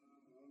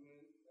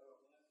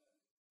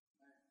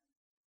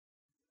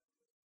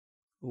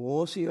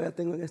 Oh, si yo ya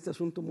tengo en este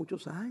asunto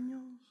muchos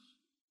años.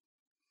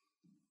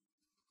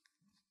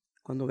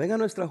 Cuando venga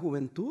nuestra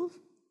juventud,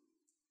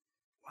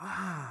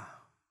 wow,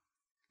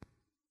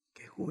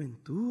 qué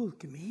juventud,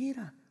 que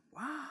mira,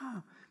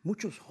 wow,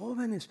 muchos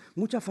jóvenes,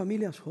 muchas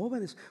familias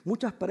jóvenes,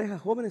 muchas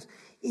parejas jóvenes,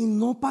 y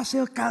no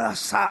paseo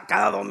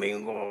cada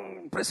domingo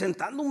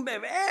presentando un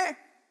bebé.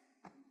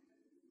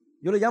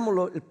 Yo le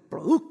llamo el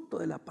producto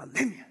de la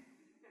pandemia.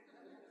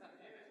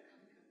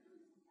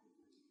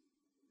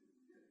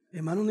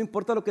 Hermano, no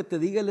importa lo que te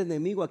diga el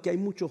enemigo, aquí hay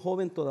mucho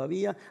joven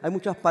todavía, hay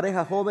muchas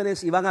parejas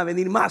jóvenes y van a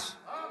venir más.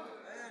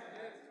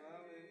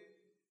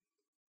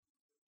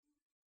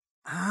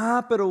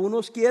 Pero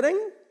unos quieren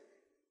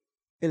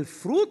el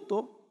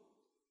fruto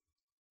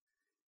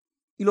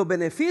y los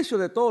beneficios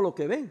de todo lo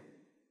que ven,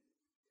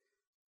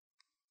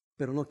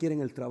 pero no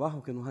quieren el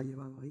trabajo que nos ha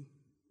llevado ahí.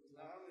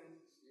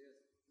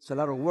 It's a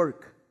lot of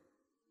work.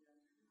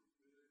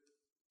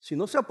 Si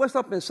no se ha puesto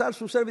a pensar,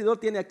 su servidor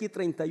tiene aquí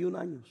 31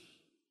 años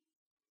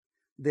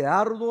de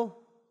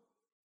arduo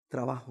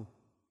trabajo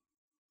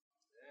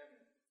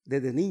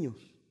desde niños.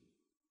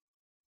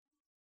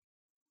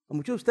 A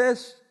muchos de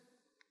ustedes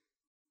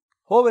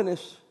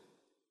Jóvenes,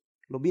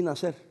 los vi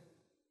nacer.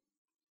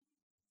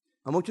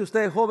 A muchos de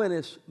ustedes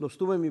jóvenes los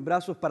tuve en mis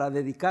brazos para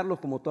dedicarlos,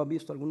 como tú has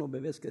visto algunos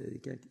bebés que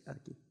dediqué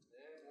aquí.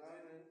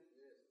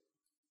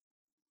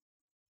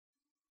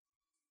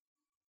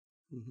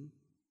 Uh-huh.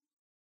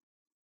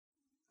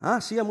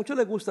 Sí, a muchos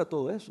les gusta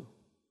todo eso.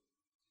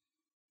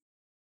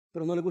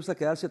 Pero no les gusta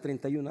quedarse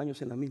 31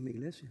 años en la misma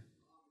iglesia.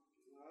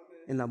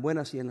 En las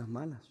buenas y en las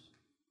malas.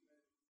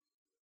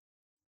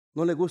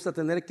 No les gusta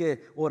tener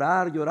que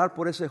orar, llorar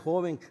por ese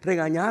joven,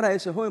 regañar a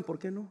ese joven, ¿por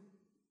qué no?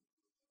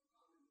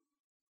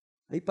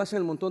 Ahí pasan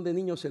el montón de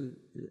niños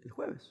el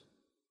jueves.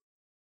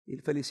 Y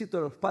felicito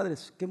a los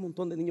padres, qué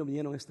montón de niños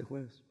vinieron este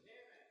jueves.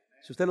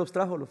 Si usted los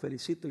trajo, los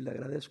felicito y le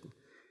agradezco.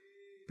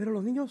 Pero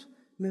los niños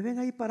me ven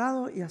ahí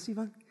parado y así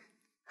van.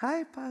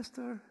 Hi,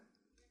 pastor.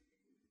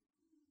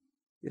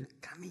 Y él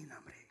camina,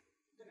 hombre.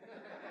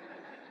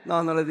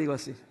 No les digo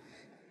así.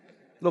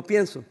 Lo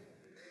pienso.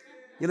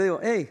 Yo le digo,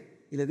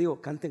 hey, y le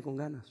digo, canten con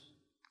ganas,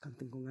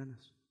 canten con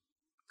ganas,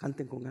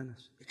 canten con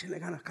ganas, échenle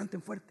ganas,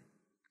 canten fuerte,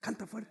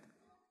 canta fuerte.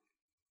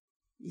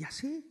 Y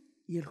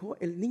así, y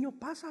el niño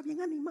pasa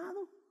bien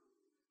animado.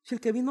 Si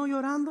el que vino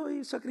llorando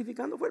y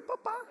sacrificando fue el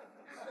papá.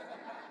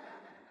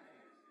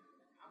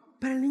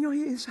 Pero el niño,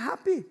 he's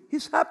happy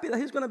that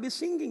he's going to be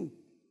singing.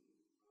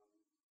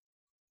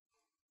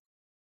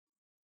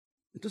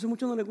 Entonces a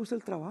muchos no les gusta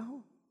el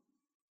trabajo.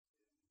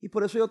 Y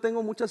por eso yo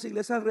tengo muchas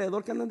iglesias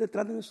alrededor que andan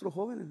detrás de nuestros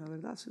jóvenes, la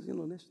verdad,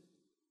 siendo honesto.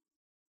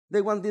 They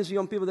want these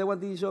young people, they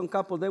want these young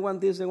couples, they want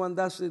this, they want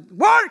that.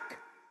 Work.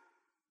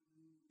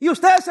 Y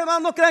ustedes,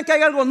 hermanos, no crean que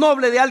hay algo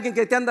noble de alguien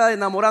que te anda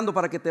enamorando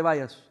para que te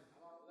vayas.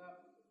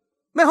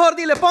 Mejor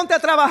dile, ponte a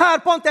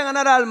trabajar, ponte a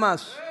ganar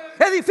almas.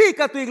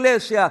 Edifica tu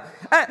iglesia,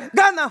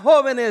 gana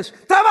jóvenes,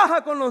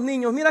 trabaja con los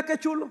niños. Mira qué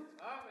chulo.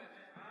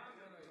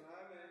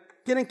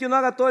 Quieren que uno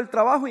haga todo el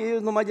trabajo y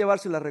ellos nomás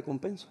llevarse la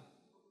recompensa.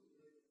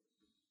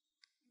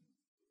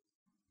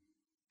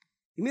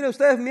 Y mire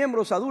ustedes,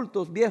 miembros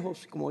adultos,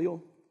 viejos como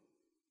yo,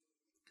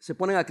 que se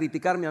ponen a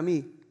criticarme a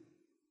mí.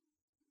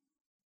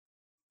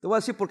 Te voy a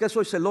decir por qué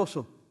soy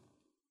celoso.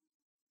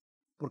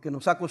 Porque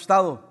nos ha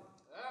costado.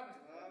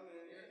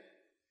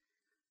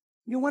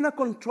 You want to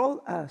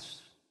control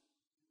us.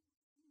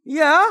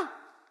 Yeah.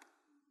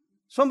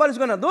 Somebody's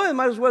going to do it.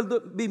 Might as well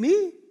be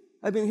me.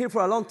 I've been here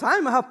for a long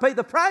time. I have paid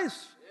the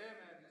price.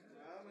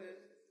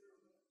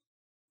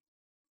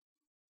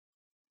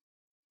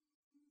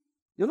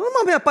 Yo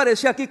no me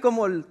aparecí aquí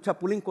como el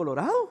Chapulín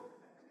Colorado.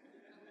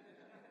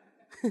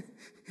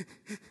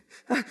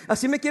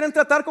 Así me quieren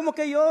tratar como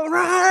que yo.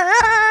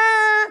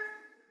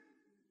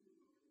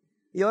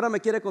 Y ahora me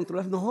quiere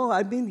controlar. No,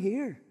 I've been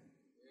here.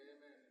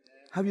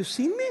 Have you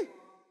seen me?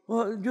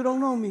 Well, you don't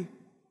know me.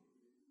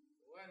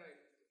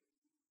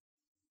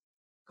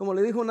 Como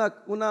le dijo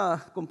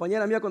una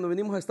compañera mía cuando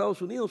vinimos a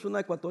Estados Unidos, una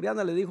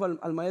ecuatoriana le dijo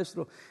al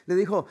maestro, le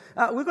dijo,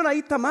 we're going to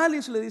eat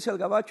tamales, le dice al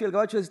gabacho, y el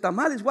gabacho dice,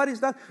 tamales, what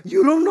is that?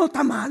 You don't know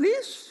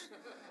tamales?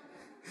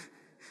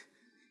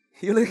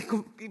 Y yo le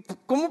digo,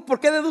 ¿cómo? ¿Por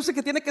qué deduce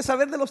que tiene que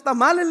saber de los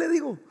tamales? Le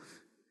digo.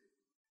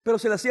 Pero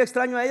se le hacía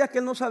extraño a ella que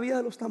él no sabía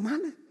de los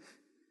tamales.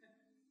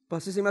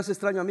 Pues así se me hace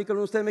extraño a mí que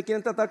ustedes me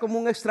quieren tratar como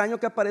un extraño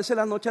que aparece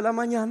la noche a la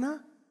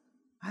mañana.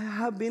 I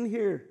have been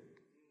here.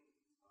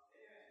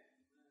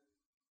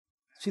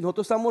 Si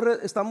nosotros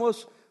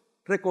estamos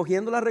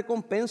recogiendo la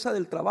recompensa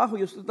del trabajo,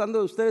 yo estoy dando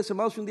de ustedes,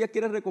 hermanos, si un día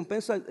quieren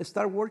recompensa,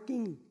 start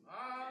working.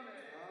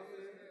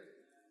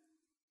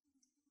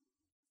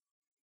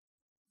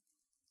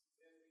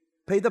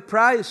 Pay the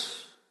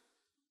price.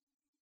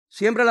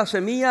 Siembra la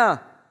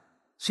semilla.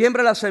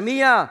 Siembra la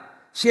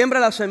semilla. Siembra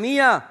la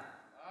semilla.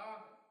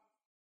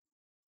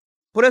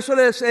 Por eso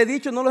les he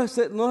dicho, no los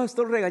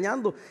estoy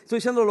regañando. Estoy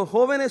diciendo, los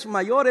jóvenes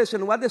mayores,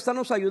 en lugar de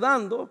estarnos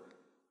ayudando,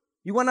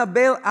 you want to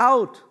bail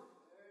out.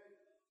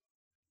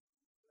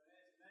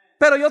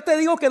 Pero yo te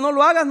digo que no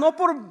lo hagas no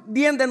por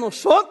bien de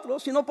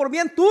nosotros, sino por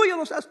bien tuyo,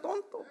 no seas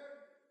tonto.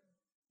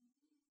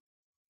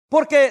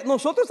 Porque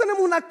nosotros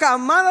tenemos una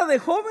camada de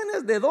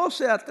jóvenes de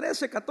 12 a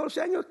 13,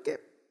 14 años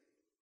que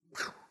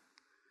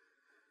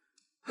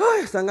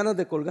están ganas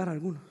de colgar a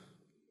algunos.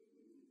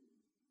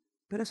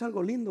 Pero es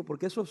algo lindo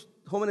porque esos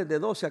jóvenes de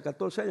 12 a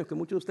 14 años que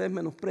muchos de ustedes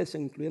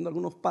menosprecian, incluyendo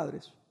algunos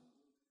padres,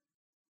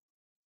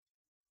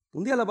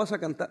 un día las vas a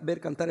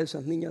ver cantar a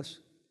esas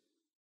niñas,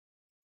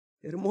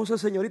 hermosas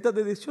señoritas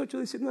de 18,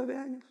 19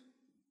 años,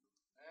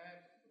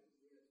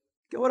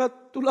 que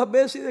ahora tú las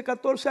ves y de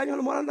 14 años a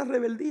lo mejor andan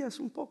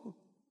rebeldías un poco.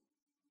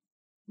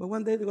 But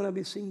one day they're going to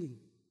be singing.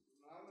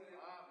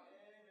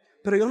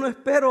 Pero yo no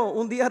espero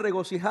un día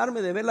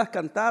regocijarme de verlas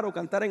cantar o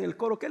cantar en el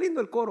coro. Qué lindo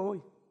el coro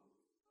hoy.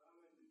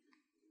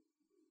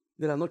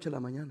 De la noche a la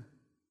mañana.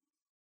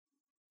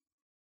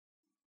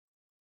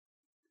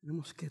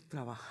 Tenemos que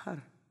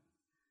trabajar.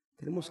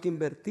 Tenemos que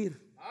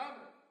invertir.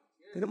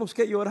 Tenemos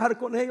que llorar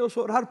con ellos,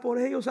 orar por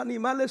ellos,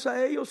 animarles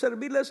a ellos,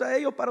 servirles a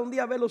ellos para un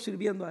día verlos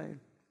sirviendo a Él.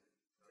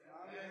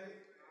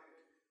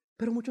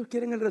 Pero muchos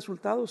quieren el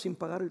resultado sin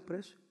pagar el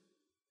precio.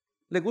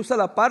 Les gusta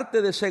la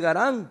parte de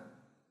segarán.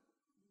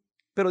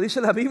 Pero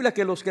dice la Biblia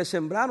que los que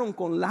sembraron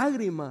con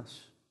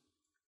lágrimas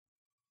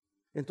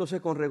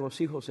entonces con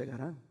regocijo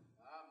segarán.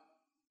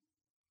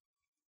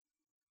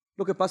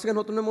 Lo que pasa es que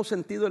nosotros no hemos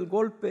sentido el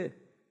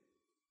golpe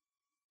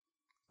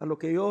a lo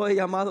que yo he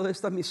llamado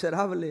esta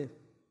miserable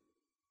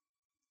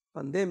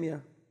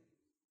pandemia,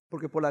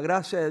 porque por la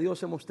gracia de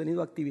Dios hemos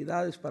tenido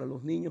actividades para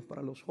los niños,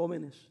 para los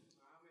jóvenes,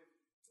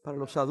 para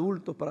los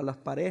adultos, para las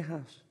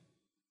parejas.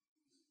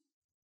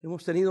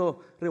 Hemos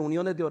tenido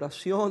reuniones de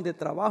oración, de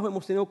trabajo,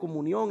 hemos tenido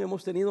comunión,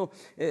 hemos tenido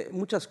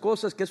muchas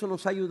cosas que eso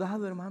nos ha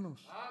ayudado,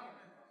 hermanos.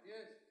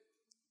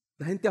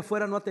 La gente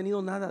afuera no ha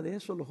tenido nada de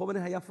eso, los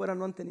jóvenes allá afuera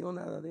no han tenido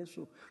nada de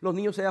eso, los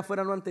niños allá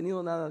afuera no han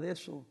tenido nada de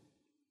eso.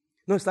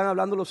 Nos están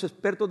hablando los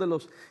expertos de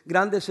los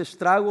grandes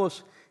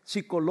estragos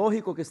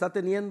psicológicos que está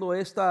teniendo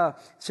esta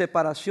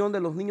separación de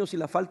los niños y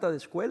la falta de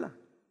escuela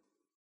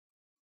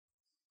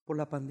por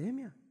la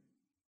pandemia,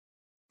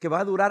 que va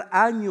a durar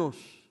años.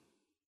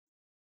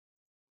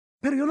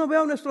 Pero yo no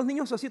veo a nuestros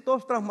niños así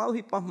todos traumados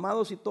y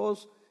pasmados y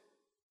todos.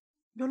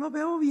 Yo los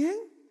veo bien.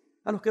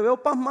 A los que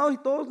veo pasmados y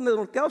todos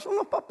norteados son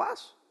los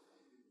papás.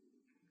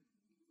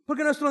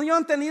 Porque nuestros niños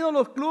han tenido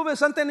los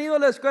clubes, han tenido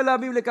la escuela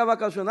bíblica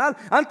vacacional,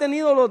 han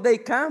tenido los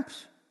day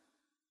camps,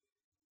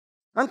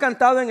 han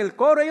cantado en el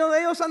coro.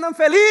 Ellos andan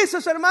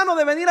felices, hermano,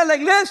 de venir a la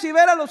iglesia y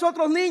ver a los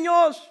otros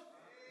niños.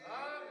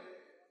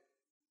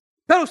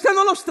 Pero usted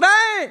no los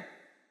trae,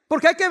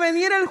 porque hay que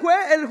venir el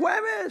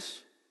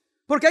jueves,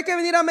 porque hay que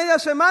venir a media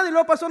semana y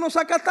luego pastor nos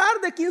saca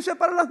tarde, 15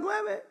 para las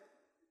 9.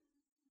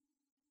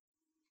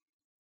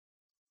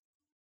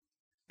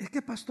 Es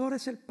que pastor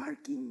es el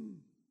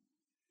parking.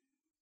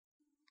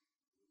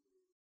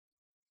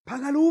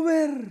 Paga el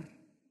Uber.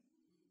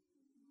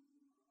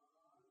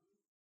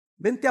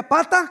 Vente a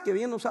pata, que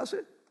bien nos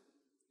hace,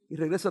 y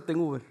regrésate en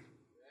Uber.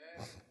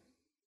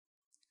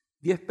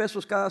 10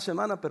 pesos cada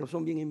semana, pero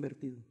son bien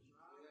invertidos.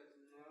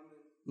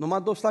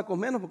 Nomás 2 tacos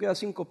menos, porque ya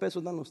 5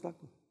 pesos dan los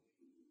tacos.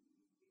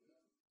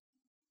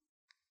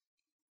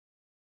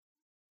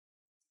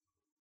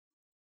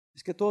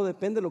 Es que todo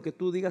depende de lo que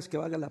tú digas que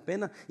valga la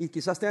pena. Y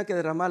quizás tenga que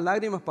derramar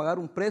lágrimas, pagar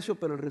un precio,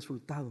 pero el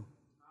resultado.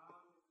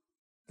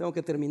 Tengo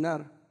que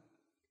terminar.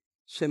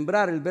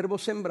 Sembrar, el verbo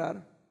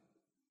sembrar,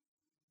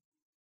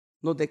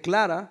 nos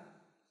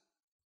declara,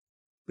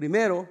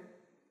 primero,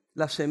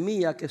 la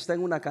semilla que está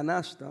en una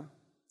canasta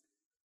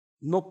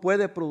no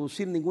puede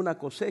producir ninguna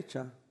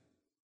cosecha,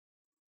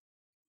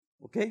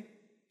 ¿ok?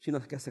 Sino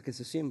que hasta que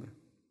se siembra.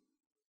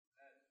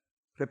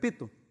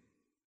 Repito,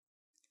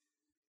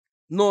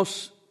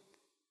 nos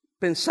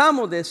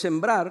pensamos de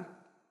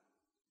sembrar,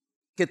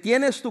 que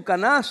tienes tu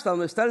canasta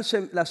donde está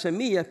la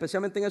semilla,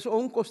 especialmente en eso, o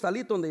un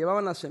costalito donde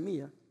llevaban la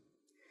semilla.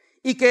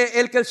 Y que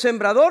el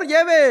sembrador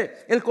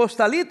lleve el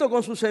costalito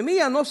con su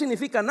semilla no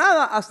significa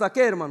nada. ¿Hasta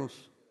qué,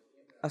 hermanos?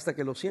 Hasta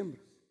que lo siembra.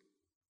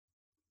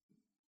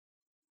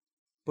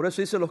 Por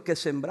eso dice los que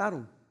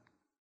sembraron.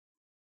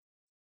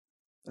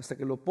 Hasta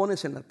que lo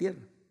pones en la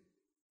tierra.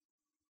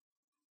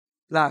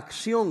 La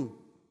acción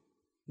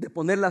de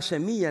poner la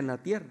semilla en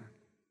la tierra.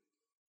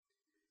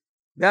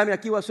 Véame,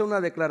 aquí voy a hacer una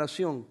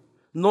declaración.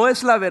 No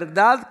es la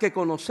verdad que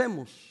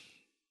conocemos,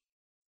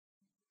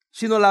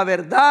 sino la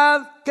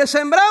verdad que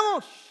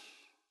sembramos.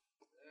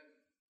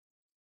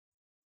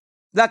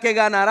 La que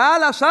ganará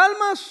las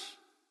almas,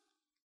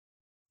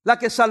 la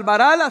que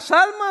salvará las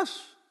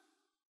almas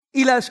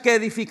y las que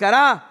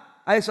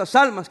edificará a esas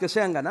almas que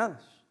sean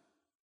ganadas.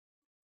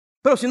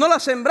 Pero si no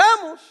las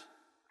sembramos,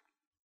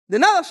 de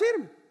nada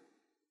sirve.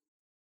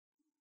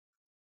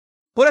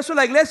 Por eso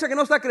la iglesia que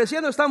no está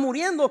creciendo está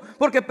muriendo,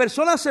 porque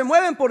personas se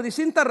mueven por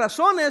distintas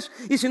razones,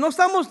 y si no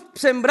estamos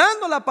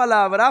sembrando la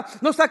palabra,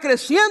 no está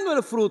creciendo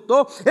el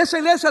fruto, esa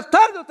iglesia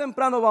tarde o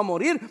temprano va a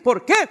morir.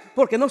 ¿Por qué?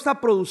 Porque no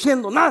está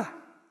produciendo nada.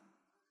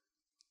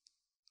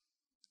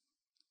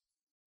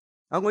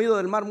 ¿Han oído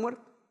del mar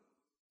muerto?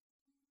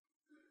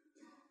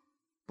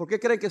 ¿Por qué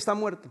creen que está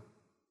muerto?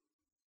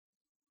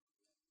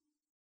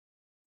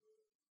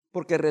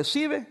 Porque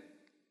recibe,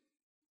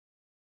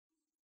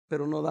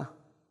 pero no da.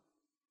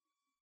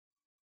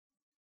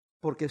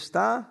 Porque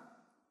está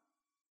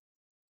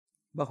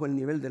bajo el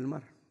nivel del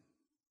mar.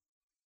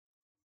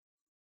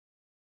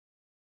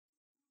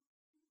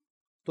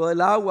 Toda el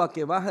agua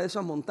que baja de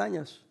esas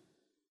montañas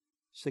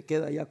se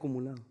queda ahí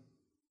acumulado.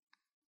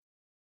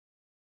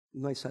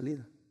 No hay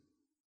salida.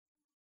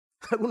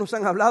 Algunos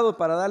han hablado,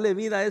 para darle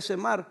vida a ese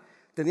mar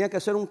tenía que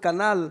hacer un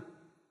canal,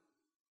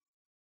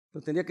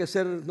 pero tenía que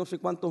ser no sé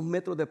cuántos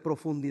metros de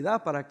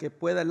profundidad para que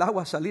pueda el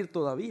agua salir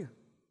todavía,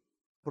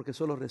 porque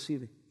solo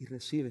recibe y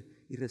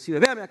recibe y recibe.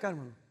 Véame acá,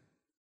 hermano.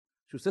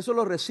 Si usted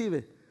solo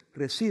recibe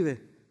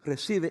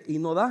y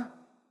no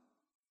da,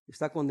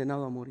 está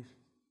condenado a morir.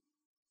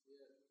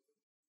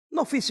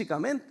 No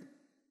físicamente,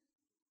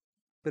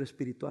 pero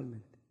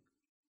espiritualmente.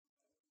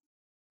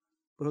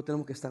 Por eso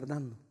tenemos que estar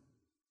dando.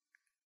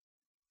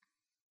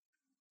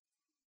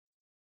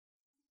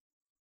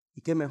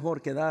 Y qué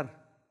mejor que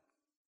dar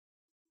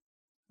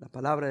la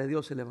palabra de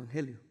Dios, el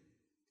evangelio.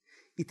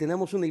 Y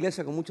tenemos una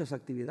iglesia con muchas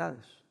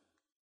actividades.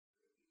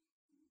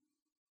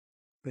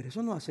 Pero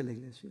eso no hace la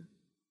iglesia.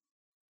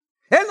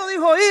 Él nos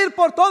dijo ir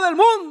por todo el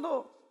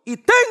mundo y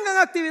tengan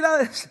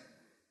actividades.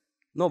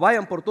 No,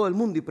 vayan por todo el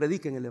mundo y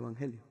prediquen el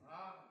evangelio.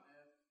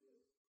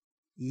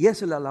 Y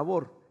esa es la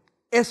labor,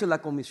 esa es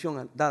la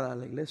comisión dada a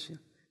la iglesia.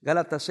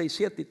 Gálatas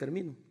 6:7 y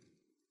termino.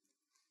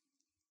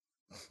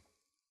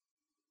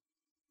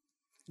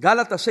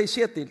 Gálatas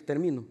 6:7 y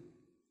termino.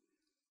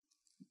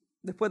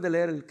 Después de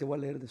leer el que voy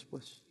a leer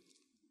después.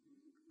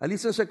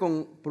 Alícense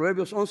con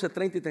Proverbios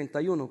 11:30 y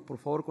 31, por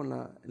favor,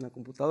 en la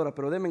computadora.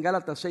 Pero denme en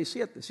Gálatas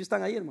 6:7. ¿Sí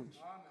están ahí, hermanos?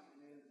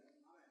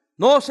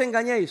 No os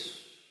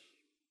engañéis.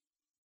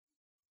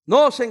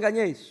 No os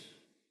engañéis.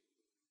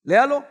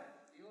 Léalo.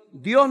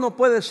 Dios no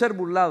puede ser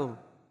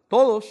burlado.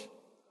 Todos,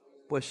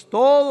 pues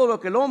todo lo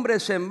que el hombre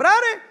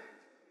sembrare,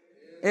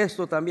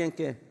 esto también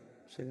 ¿qué?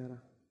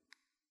 Segará.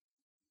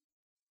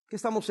 ¿Qué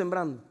estamos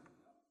sembrando?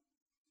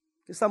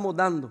 ¿Qué estamos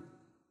dando?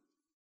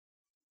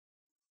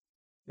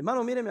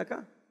 Hermano, míreme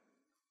acá.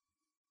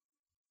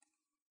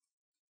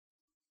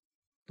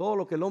 Todo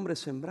lo que el hombre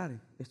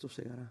sembrare, esto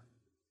segará.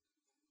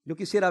 Yo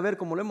quisiera ver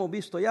como lo hemos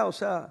visto ya, o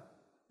sea,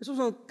 esos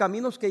son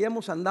caminos que ya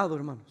hemos andado,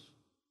 hermanos.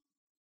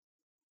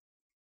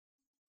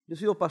 Yo he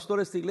sido pastor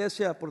de esta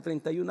iglesia por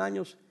 31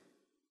 años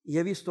y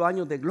he visto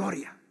años de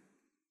gloria.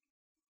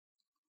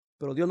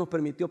 Pero Dios nos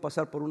permitió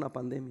pasar por una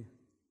pandemia.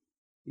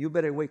 You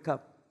better wake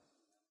up.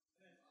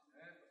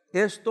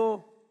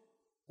 Esto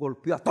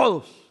golpeó a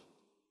todos.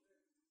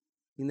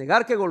 Y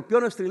negar que golpeó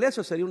a nuestra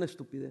iglesia sería una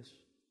estupidez.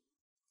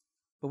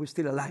 But we're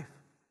still alive.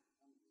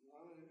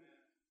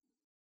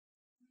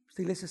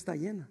 Esta iglesia está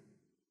llena.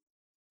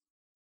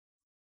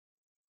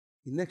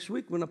 Y next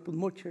week we're going to put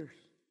more chairs.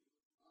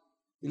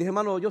 Y le dije,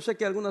 hermano, yo sé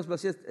que algunas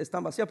vacías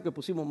están vacías porque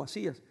pusimos más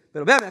sillas,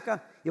 pero véame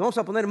acá y vamos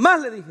a poner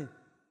más, le dije.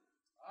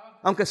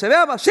 Aunque se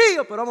vea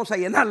vacío, pero vamos a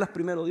llenarlas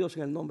primero, Dios,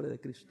 en el nombre de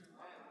Cristo.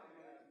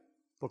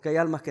 Porque hay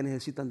almas que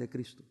necesitan de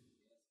Cristo.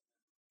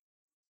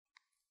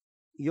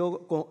 Y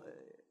yo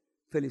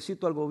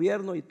felicito al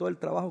gobierno y todo el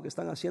trabajo que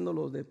están haciendo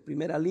los de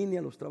primera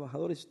línea, los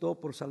trabajadores,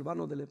 todo por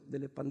salvarnos de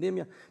la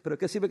pandemia. Pero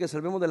 ¿qué sirve que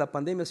salvemos de la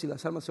pandemia si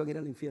las almas se van a ir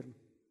al infierno?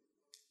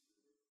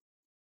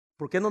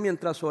 ¿Por qué no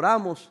mientras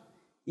oramos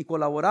y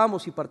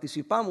colaboramos y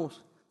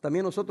participamos,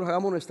 también nosotros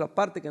hagamos nuestra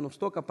parte que nos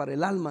toca para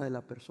el alma de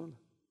la persona?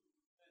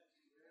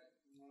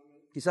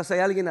 Quizás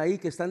hay alguien ahí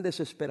que está en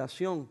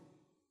desesperación,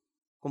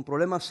 con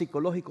problemas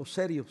psicológicos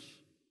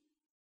serios,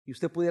 y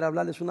usted pudiera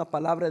hablarles una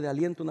palabra de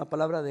aliento, una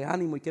palabra de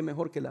ánimo, y qué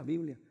mejor que la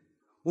Biblia,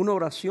 una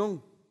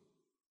oración.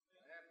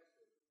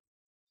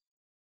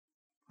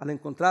 Al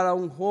encontrar a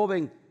un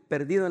joven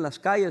perdido en las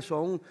calles, o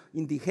a un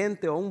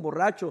indigente, o a un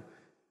borracho,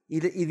 y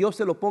Dios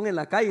te lo pone en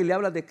la calle y le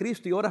hablas de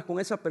Cristo y oras con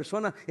esa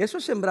persona, eso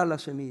es sembrar la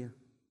semilla.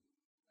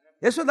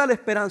 Eso es darle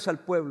esperanza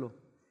al pueblo.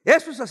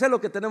 Eso es hacer lo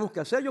que tenemos que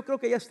hacer. Yo creo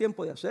que ya es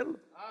tiempo de hacerlo.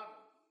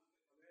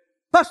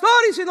 Pastor,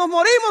 y si nos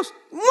morimos,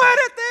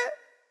 muérete.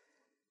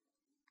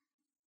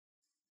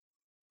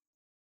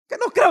 Que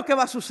no creo que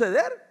va a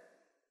suceder.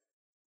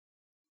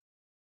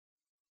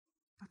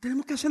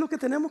 Tenemos que hacer lo que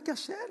tenemos que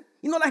hacer.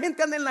 Y no la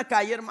gente anda en la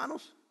calle,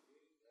 hermanos.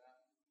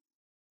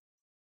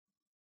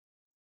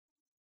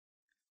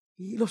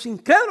 Y los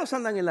incrédulos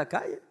andan en la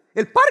calle.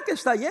 El parque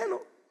está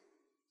lleno.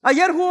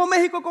 Ayer jugó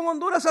México con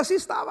Honduras, así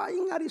estaba ahí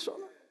en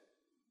Arizona.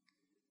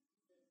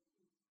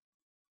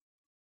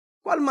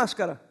 ¿Cuál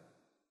máscara?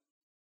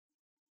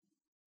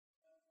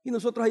 Y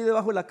nosotros ahí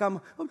debajo de la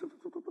cama.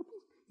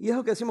 Y es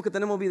lo que decimos que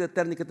tenemos vida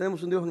eterna y que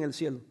tenemos un Dios en el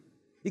cielo.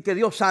 Y que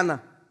Dios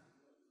sana.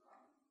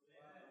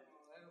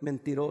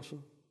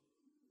 Mentiroso.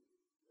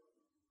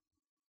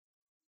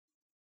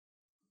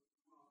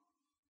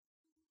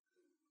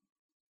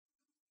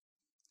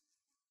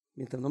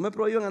 Mientras no me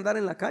prohíban andar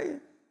en la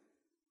calle,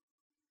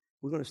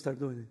 we're going to start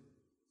doing it.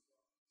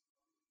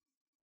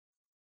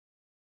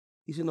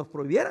 Y si nos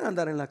prohibieran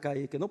andar en la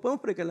calle, que no podemos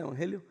predicar el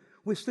evangelio,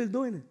 we're still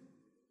doing it.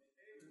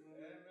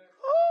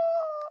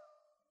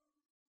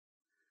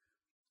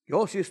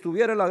 Yo si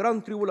estuviera en la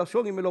gran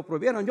tribulación y me lo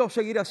prohibieran, yo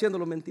seguiría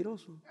haciéndolo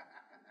mentiroso.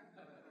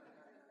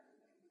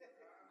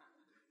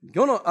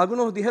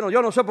 Algunos dijeron,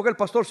 yo no sé por qué el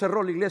pastor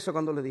cerró la iglesia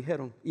cuando le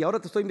dijeron. Y ahora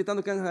te estoy invitando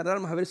a que vengan a agarrar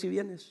armas a ver si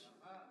vienes.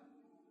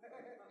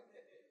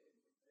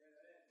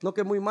 ¿No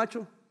que muy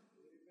macho?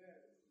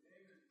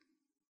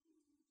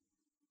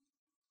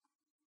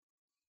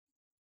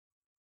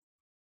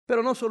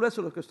 Pero no solo eso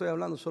es lo que estoy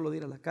hablando, solo de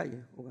ir a la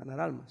calle o ganar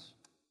almas.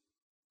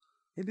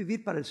 Es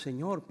vivir para el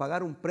Señor,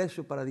 pagar un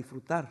precio para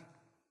disfrutar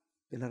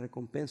de las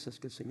recompensas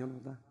que el Señor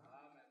nos da.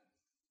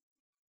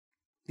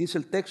 Dice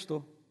el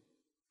texto,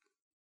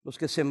 los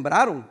que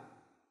sembraron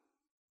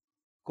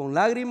con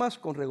lágrimas,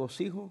 con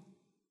regocijo,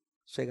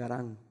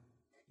 segarán.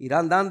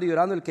 Irán dando y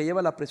llorando el que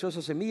lleva la preciosa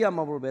semilla,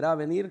 mas volverá a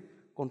venir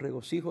con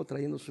regocijo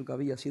trayendo sus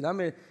gavillas. Y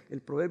dame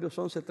el Proverbios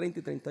 11:30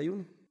 y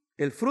 31.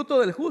 El fruto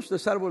del justo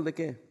es árbol de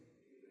 ¿qué?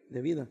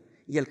 De vida.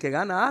 Y el que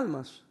gana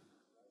almas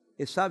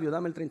es sabio.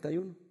 Dame el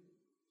 31.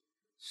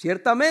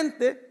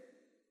 Ciertamente,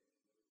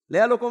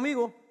 léalo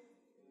conmigo,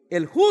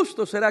 el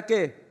justo será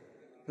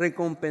 ¿qué?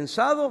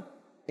 Recompensado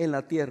en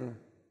la tierra.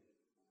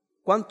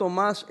 Cuanto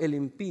más el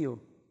impío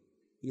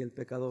y el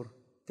pecador.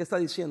 ¿Qué está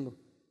diciendo?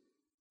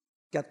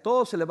 Que a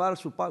todos se le va a dar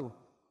su pago.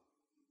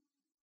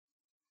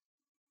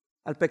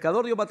 Al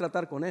pecador Dios va a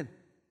tratar con él.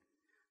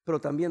 Pero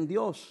también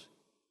Dios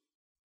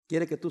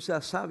quiere que tú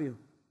seas sabio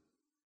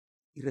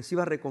y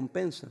recibas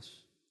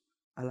recompensas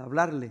al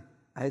hablarle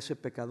a ese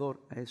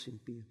pecador, a ese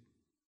impío.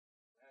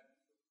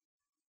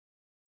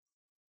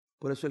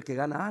 Por eso el que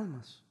gana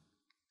almas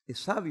es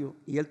sabio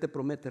y Él te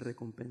promete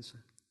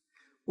recompensa.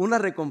 Una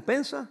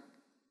recompensa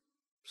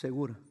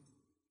segura.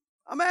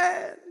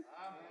 Amén.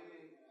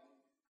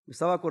 Me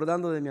estaba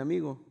acordando de mi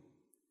amigo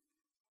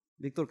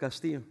Víctor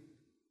Castillo.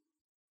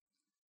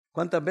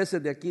 ¿Cuántas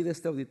veces de aquí, de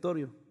este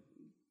auditorio,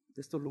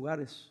 de estos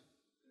lugares,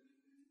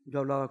 yo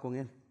hablaba con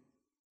él?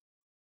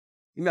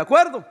 Y me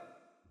acuerdo,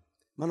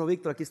 hermano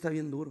Víctor, aquí está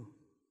bien duro.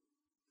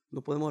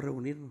 No podemos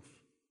reunirnos.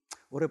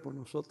 Ore por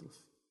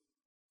nosotros.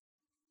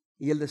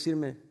 Y él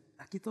decirme,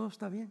 aquí todo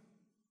está bien.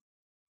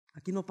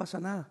 Aquí no pasa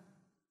nada.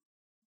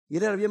 Y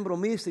él era bien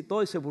bromista y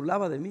todo y se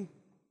burlaba de mí.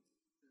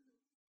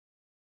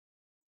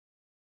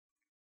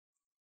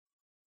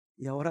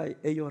 Y ahora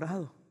he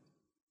llorado.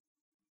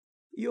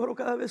 Y lloro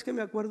cada vez que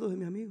me acuerdo de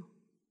mi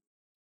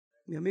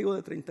amigo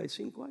de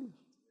 35 años.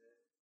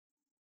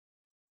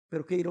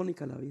 Pero qué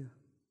irónica la vida.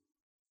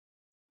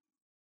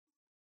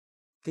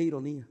 Qué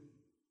ironía.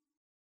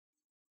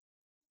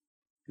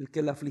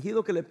 El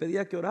afligido que le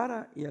pedía que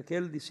orara y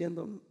aquel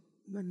diciendo,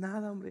 no es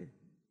nada, hombre.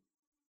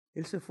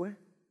 Él se fue.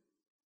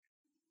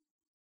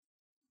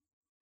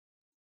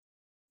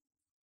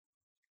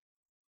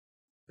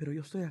 Pero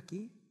yo estoy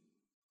aquí.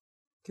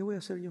 ¿Qué voy a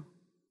hacer yo?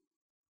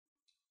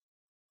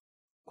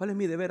 ¿Cuál es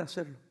mi deber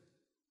hacerlo?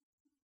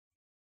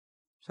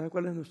 ¿Sabe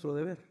cuál es nuestro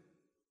deber?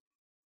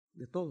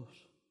 De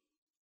todos.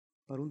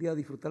 Para un día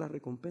disfrutar las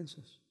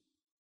recompensas.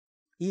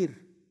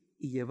 Ir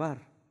y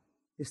llevar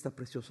esta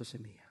preciosa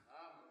semilla.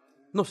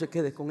 No se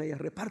quede con ella,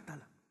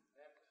 repártala.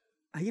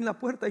 Ahí en la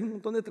puerta hay un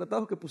montón de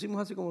tratados que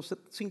pusimos hace como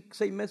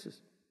 6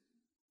 meses.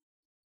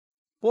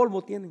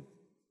 Polvo tienen.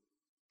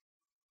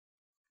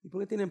 ¿Y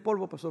por qué tienen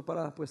polvo, pastor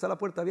Parada? Pues está la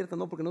puerta abierta,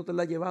 no, porque no te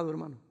la ha llevado,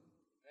 hermano.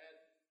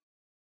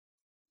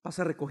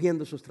 Pasa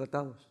recogiendo esos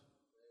tratados.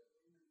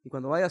 Y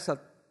cuando vayas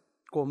a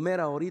comer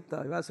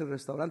ahorita, vas al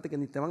restaurante que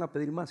ni te van a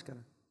pedir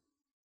máscara,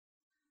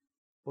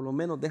 por lo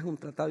menos deja un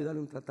tratado y dale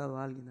un tratado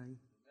a alguien ahí.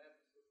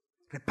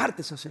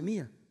 Reparte esa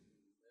semilla.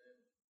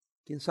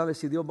 ¿Quién sabe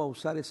si Dios va a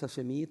usar esa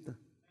semillita?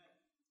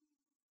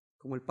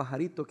 Como el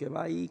pajarito que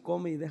va ahí,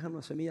 come y deja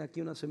una semilla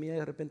aquí, una semilla y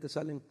de repente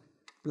salen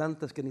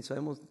plantas que ni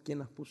sabemos quién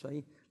las puso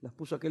ahí. Las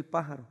puso aquel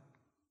pájaro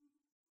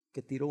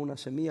que tiró una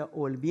semilla,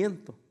 o el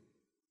viento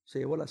se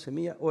llevó la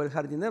semilla, o el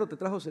jardinero te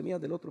trajo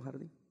semillas del otro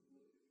jardín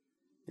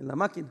en la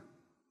máquina.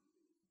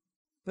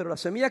 Pero la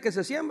semilla que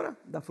se siembra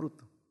da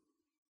fruto.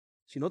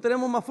 Si no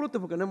tenemos más fruto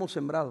es porque no hemos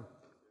sembrado.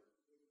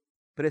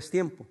 Pero es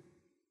tiempo.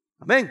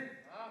 Amén.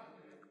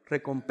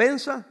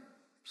 Recompensa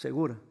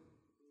segura.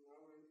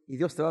 Y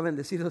Dios te va a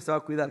bendecir, Dios te va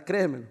a cuidar,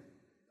 créemelo,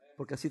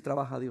 porque así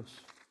trabaja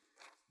Dios.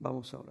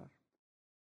 Vamos a orar.